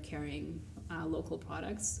spaces that are carrying local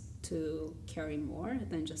products to carry more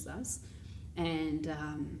than just us, and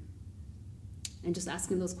just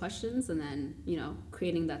asking those questions, and then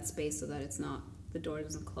creating that space so that it's not, the door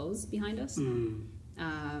doesn't close behind us.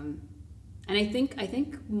 And I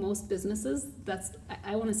think most businesses,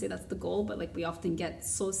 I want to say that's the goal, but like we often get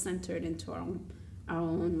so centered into our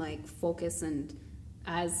own like focus, and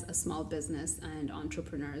as a small business and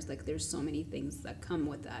entrepreneurs, like there's so many things that come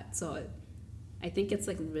with that. So I think it's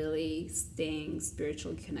like really staying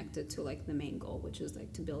spiritually connected to like the main goal, which is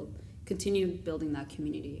like to continue building that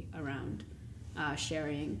community around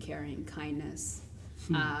sharing, caring, kindness.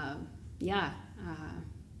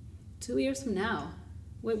 2 years from now,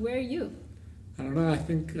 where are you? I don't know. I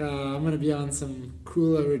think I'm going to be on some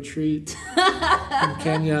Kula retreat in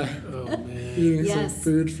Kenya. Oh, man. Eating some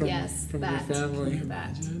food from your family.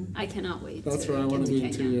 I cannot wait. That's where I want to be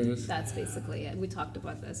in 2 years. That's basically it. We talked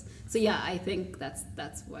about this. So yeah, I think that's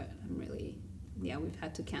what I'm really, we've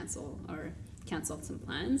had to cancel some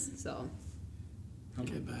plans. So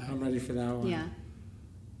I'm ready for that one. Yeah.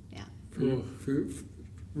 Food.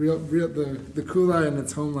 Real the Kula in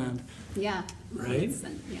its homeland. Yeah. Right?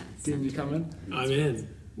 Dean, you coming? I'm in.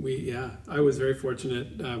 I was very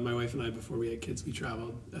fortunate. My wife and I, before we had kids, we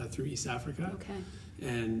traveled through East Africa. Okay.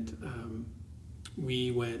 And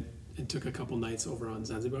we went and took a couple nights over on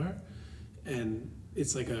Zanzibar. And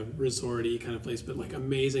it's like a resort-y kind of place, but like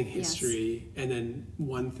amazing history. Yes. And then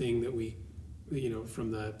one thing that we,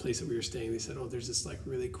 from the place that we were staying, they said, there's this like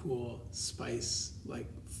really cool spice like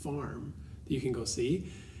farm that you can go see.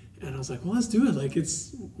 And I was like, well, let's do it. Like,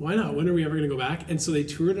 why not? When are we ever going to go back? And so they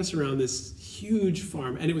toured us around this huge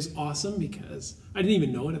farm. And it was awesome because I didn't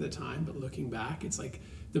even know it at the time. But looking back, it's like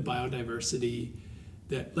the biodiversity,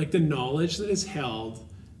 that like the knowledge that is held,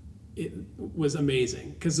 it was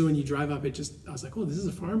amazing. Because when you drive up, I was like, this is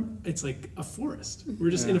a farm? It's like a forest.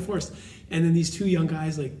 We're just in a forest. And then these two young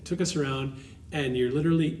guys like took us around, and you're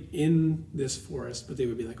literally in this forest. But they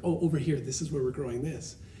would be like, over here, this is where we're growing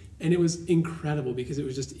this. And it was incredible because it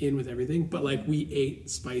was just in with everything. But like we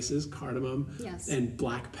ate spices, cardamom, and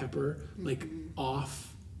black pepper, like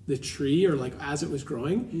off the tree or like as it was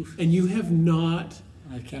growing. Oof. And you have not...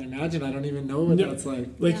 I can't imagine. I don't even know what that's like.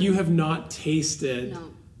 Like you have not tasted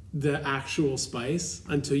the actual spice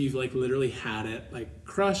until you've like literally had it like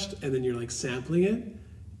crushed, and then you're like sampling it.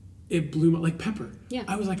 It blew my, like pepper. Yeah.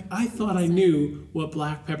 I was like, I thought I knew what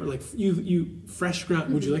black pepper, like you fresh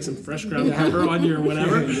ground, would you like some fresh ground pepper on your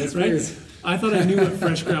whatever, right? Please. I thought I knew what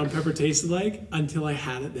fresh ground pepper tasted like until I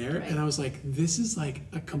had it there. Right. And I was like, this is like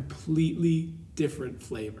a completely different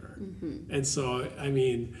flavor. And so, I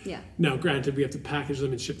mean, now granted, we have to package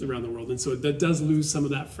them and ship them around the world. And so that does lose some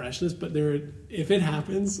of that freshness, but if it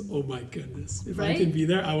happens, oh my goodness, if I can be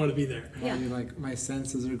there, I want to be there. Yeah. Like my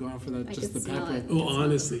senses are going for that, just the pepper.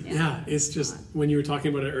 Honestly. Yeah. It's just, when you were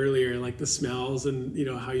talking about it earlier, like the smells and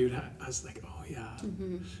how I was like, yeah.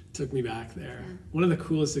 Took me back there. Yeah. One of the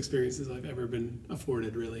coolest experiences I've ever been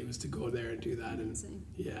afforded, really, was to go there and do that. Amazing.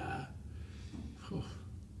 And yeah. Oh.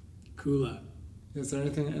 Kula. Is there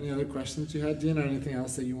any other questions you had, Dean, or anything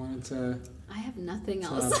else that you wanted to... I have nothing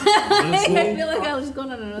else. I feel like I was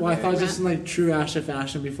going on another... Well, I thought just in like true Asha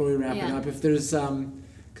fashion before we wrap it up, if there's...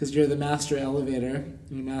 Because you're the master elevator,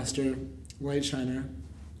 you're master light shiner,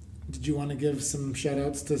 did you want to give some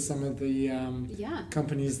shout-outs to some of the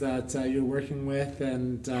companies that you're working with?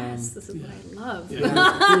 And yes, this is what I love.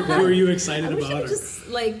 Yeah. Who are you excited about? I just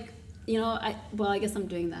like... You know, I guess I'm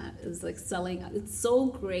doing that. Is like selling. It's so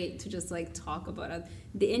great to just like talk about it.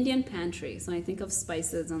 The Indian pantry. So I think of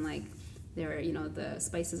spices and like they're, you know, the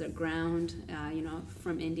spices are ground, you know,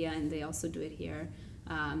 from India, and they also do it here.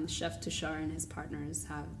 Chef Tushar and his partners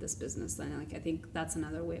have this business, and like I think that's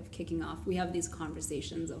another way of kicking off. We have these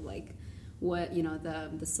conversations of like what, you know,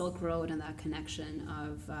 the Silk Road and that connection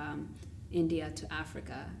of India to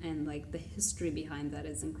Africa, and like the history behind that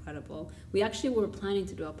is incredible. We actually were planning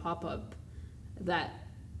to do a pop-up that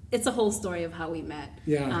it's a whole story of how we met.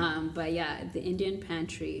 But yeah, the Indian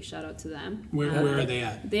pantry, shout out to them. Where are they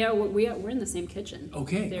at? We're in the same kitchen.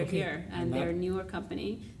 Okay. They're here, and they're a newer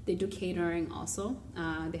company. They do catering also.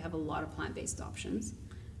 They have a lot of plant-based options.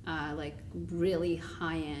 Like really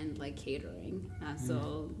high-end like catering.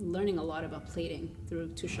 So learning a lot about plating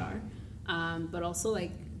through Tushar. But also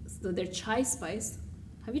like their chai spice.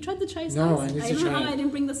 Have you tried the chai spice? No, I need to try it. I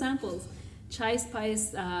didn't bring the samples. Chai spice,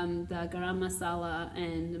 the garam masala,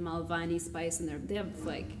 and Malvani spice, and they have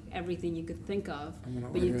like everything you could think of.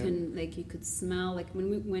 But you can you could smell like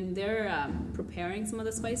when they're preparing some of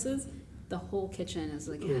the spices, the whole kitchen is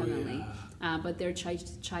like heavenly. Yeah. But their chai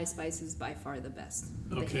spice is by far the best.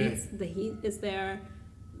 Okay. The heat is there.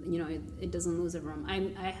 You know, it doesn't lose aroma.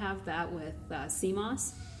 I have that with sea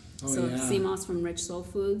moss. Sea moss from Rich Soul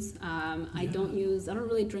Foods. I don't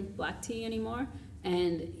really drink black tea anymore,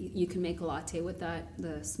 and you can make a latte with that.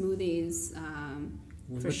 The smoothies,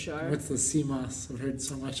 for sure. What's the sea moss? I've heard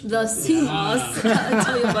so much about the sea moss. I'll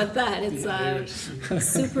tell you about that. It's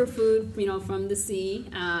superfood, you know, from the sea.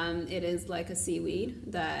 It is like a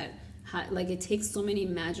seaweed that it takes so many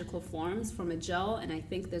magical forms from a gel, and I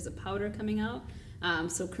think there's a powder coming out.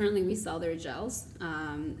 So currently we sell their gels,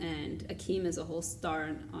 and Akeem is a whole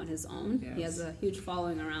star on his own. Yes. He has a huge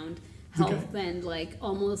following around health and like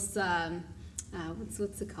almost,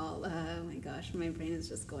 what's it called? Oh my gosh, my brain is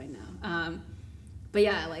just going now. But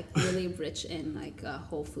yeah, like really rich in like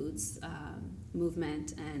whole foods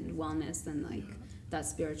movement and wellness and like that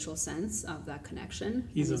spiritual sense of that connection.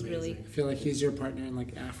 He's amazing. I feel like he's your partner in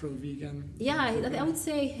like Afro-vegan. Yeah, I would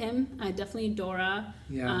say him. Definitely Dora.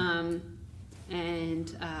 Yeah.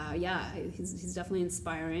 He's definitely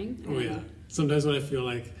inspiring. Oh yeah. Sometimes when I feel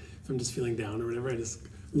like if I'm just feeling down or whatever, I just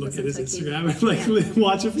look at his Instagram and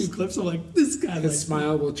watch a few clips. I'm like, this guy. His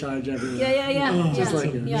smile will charge everyone. Yeah. Oh, just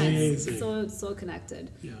like amazing. So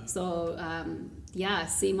connected. Yeah. So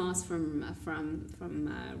sea moss from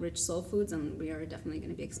Rich Soul Foods, and we are definitely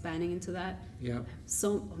going to be expanding into that. Yeah.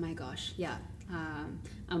 So oh my gosh, yeah.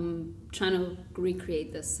 I'm trying to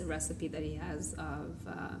recreate this recipe that he has of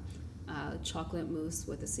chocolate mousse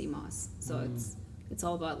with the sea moss. So it's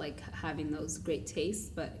all about like having those great tastes,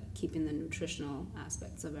 but keeping the nutritional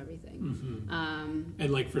aspects of everything.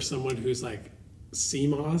 And like for someone who's like sea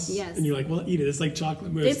moss, yes. and you're like, well, eat it. It's like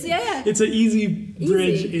chocolate mousse. It's It's an easy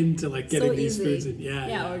bridge into like getting these foods. And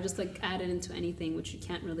or just like add it into anything, which you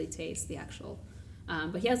can't really taste the actual.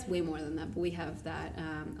 But he has way more than that. But we have that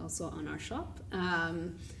also on our shop.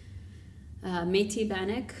 Métis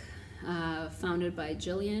Bannock. Founded by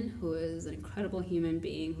Jillian, who is an incredible human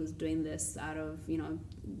being who's doing this out of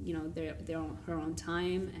her own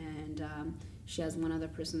time, and she has one other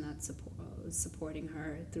person that's supporting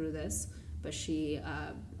her through this. But she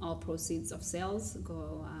all proceeds of sales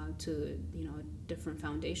go to different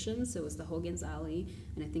foundations. It was the Hogan's Alley,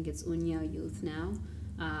 and I think it's Unya Youth now.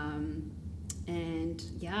 And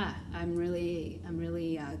yeah, I'm really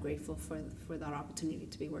grateful for that opportunity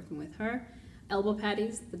to be working with her. Elbow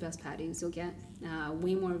patties, the best patties you'll get.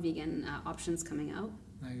 Way more vegan options coming out.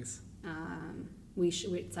 Nice.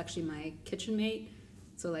 It's actually my kitchen mate,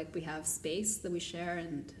 so like we have space that we share,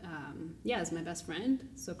 and is my best friend.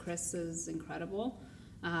 So Chris is incredible.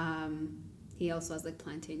 He also has like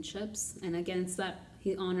plantain chips, and again, it's that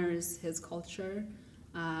he honors his culture.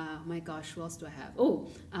 My gosh, who else do I have?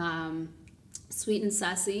 Sweet and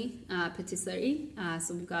Sassy Patisserie.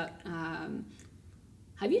 So we've got.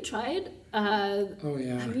 Have you tried? Have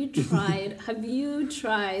you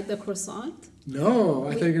tried the croissant? No,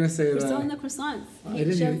 I thought you were gonna say that. We're selling the croissants. I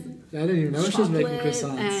didn't even know she was making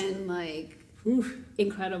croissants. And like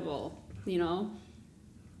incredible. you know,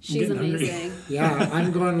 she's amazing. Yeah,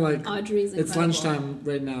 I'm going like Audrey's incredible. It's lunchtime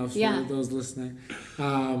right now for those listening.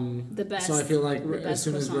 The best. So I feel like as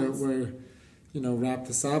soon as we're wrap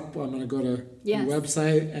this up, I'm gonna go to your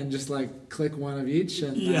website and just like click one of each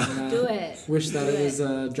and do it. Wish that it was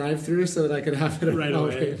a drive-through so that I could have it right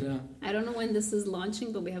away. I don't know when this is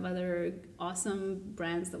launching, but we have other awesome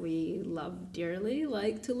brands that we love dearly,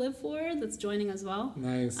 like To Live For, that's joining as well.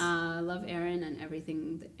 Nice. Love Erin and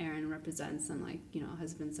everything that Erin represents, and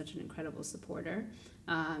has been such an incredible supporter.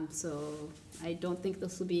 So I don't think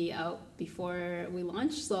this will be out before we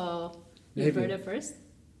launch. So you've heard it first.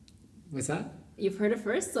 What's that? You've heard it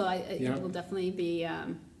first, so it will definitely be.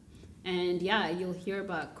 And you'll hear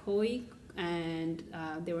about koi, and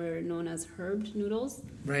they were known as herbed noodles.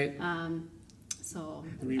 Right. So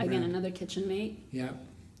again, another kitchen mate. Yeah.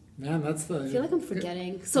 Man, that's the. I feel like I'm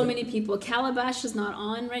forgetting so many people. Calabash is not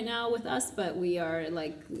on right now with us, but we are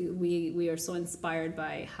we are so inspired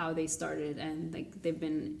by how they started, and like they've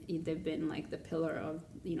been like the pillar of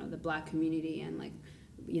the Black community, and like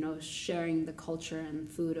sharing the culture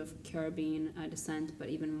and food of Caribbean descent. But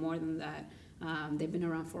even more than that, they've been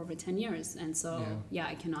around for over 10 years, and so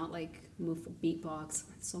I cannot move for beatbox.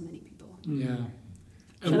 So many people. Yeah.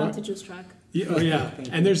 Shout out to Juice Truck. Yeah, oh yeah,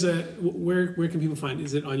 and there's a where can people find?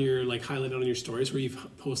 Is it on your highlighted on your stories where you've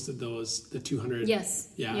posted the 200? Yes.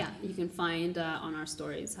 Yeah. You can find on our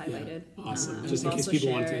stories highlighted. Yeah. Awesome. Just in case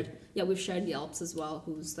people wanted. Yeah, we've shared Yelps as well,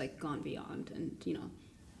 who's gone beyond, and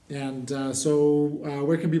And so,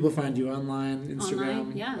 where can people find you? Online, Instagram?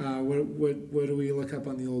 Online, yeah. What do we look up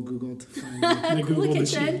on the old Google to find you? The Google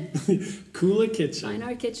Kitchen. Kula Kitchen. Find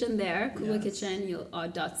our kitchen there. Kula Kitchen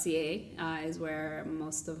 .ca is where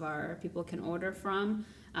most of our people can order from.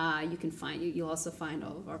 You'll also find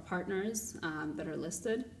all of our partners that are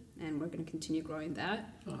listed, and we're going to continue growing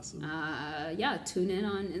that. Awesome. Tune in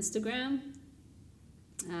on Instagram.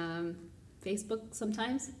 Facebook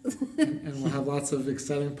sometimes. And we'll have lots of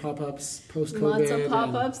exciting pop-ups post-COVID. Lots of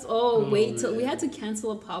pop-ups. Wait till we had to cancel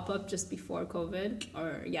a pop-up just before COVID,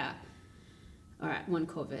 or when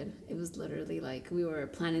COVID. It was literally we were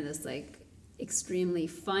planning this extremely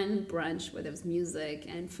fun brunch where there was music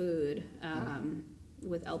and food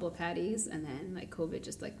with elbow patties, and then COVID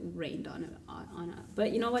just rained on it.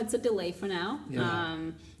 But you know what? It's a delay for now. Yeah.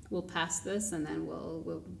 We'll pass this, and then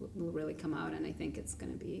we'll really come out, and I think it's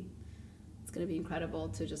gonna be incredible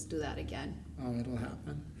to just do that again. Oh, it'll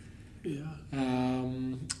happen. Yeah.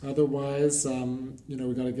 Otherwise,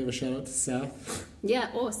 we got to give a shout out to Seth. Yeah.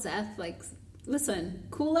 Oh, Seth. Listen,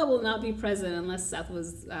 Kula will not be present unless Seth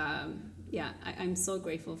was. I'm so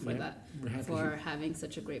grateful for that. For having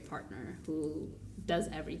such a great partner who does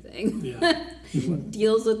everything. Yeah.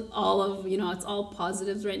 Deals with all of it's all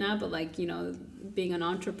positives right now, but being an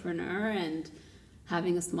entrepreneur and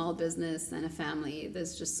having a small business and a family,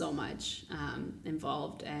 there's just so much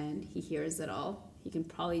involved, and he hears it all. He can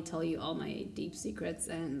probably tell you all my deep secrets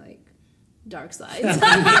and dark sides. We'll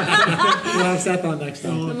have Seth on next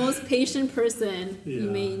time. The most patient person. Yeah.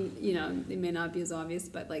 It may not be as obvious,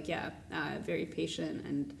 but very patient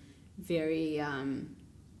and very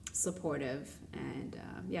supportive, and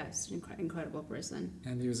just an incredible person.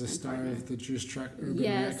 And he was a star of the Juice Truck Urban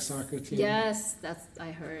Rec soccer team. Yes, that's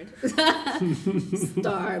I heard.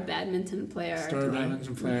 Star badminton player.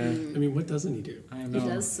 I mean, what doesn't he do? I know. He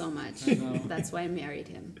does so much. I know. That's why I married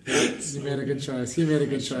him. You made a good choice. He made a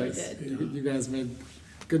good choice. Sure you guys made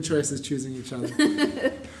good choices choosing each other.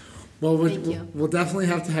 Well, we'll definitely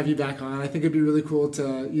have to have you back on. I think it'd be really cool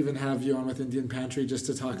to even have you on with Indian Pantry just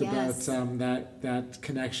to talk about that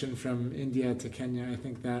connection from India to Kenya. I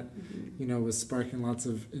think that was sparking lots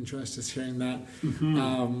of interest just hearing that.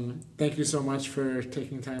 Mm-hmm. Thank you so much for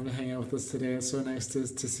taking time to hang out with us today. It's so nice to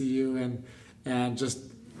see you, and just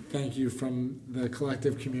thank you from the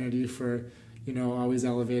collective community for always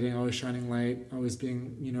elevating, always shining light, always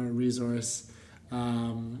being a resource.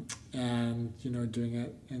 And doing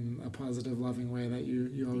it in a positive, loving way that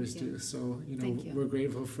you always do. So we're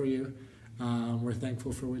grateful for you. We're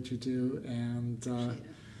thankful for what you do, and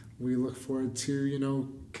we look forward to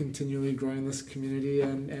continually growing this community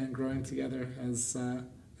and growing together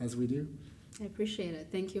as we do. I appreciate it.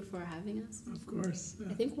 Thank you for having us. Of course.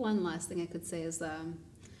 Yeah. I think one last thing I could say is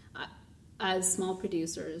as small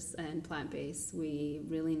producers and plant-based, we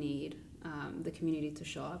really need the community to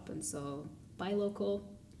show up, and so buy local.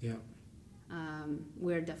 Yeah.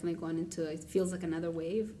 We're definitely going into, it feels like another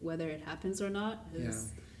wave, whether it happens or not.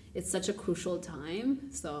 It's such a crucial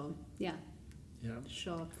time. So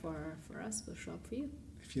show up for us, we'll show up for you.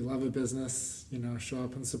 If you love a business, show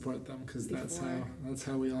up and support them, because that's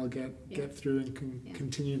how we all get through and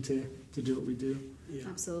continue to do what we do. Yeah.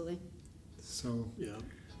 Absolutely. So Yeah.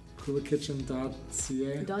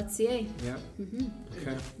 KulaKitchen.ca. .ca. Yeah.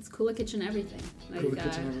 Okay. It's Kula Kitchen everything. Like Kula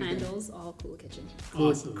Kitchen everything. handles, all Kula Kitchen.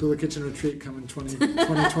 Awesome. Kula Kitchen Retreat coming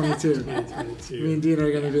 2022. 2022. Me and Dean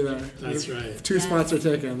are going to be there. That's right. 2 spots are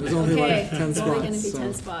taken. There's only like 10 It's spots. only going to be so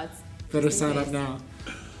 10 spots. better sign up now.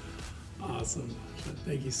 Awesome.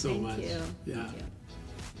 Thank you so much. Thank you. Yeah. Thank you.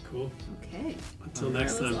 Cool. Okay. Until All right.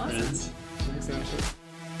 next That was time, awesome. friends. Thanks, Asha.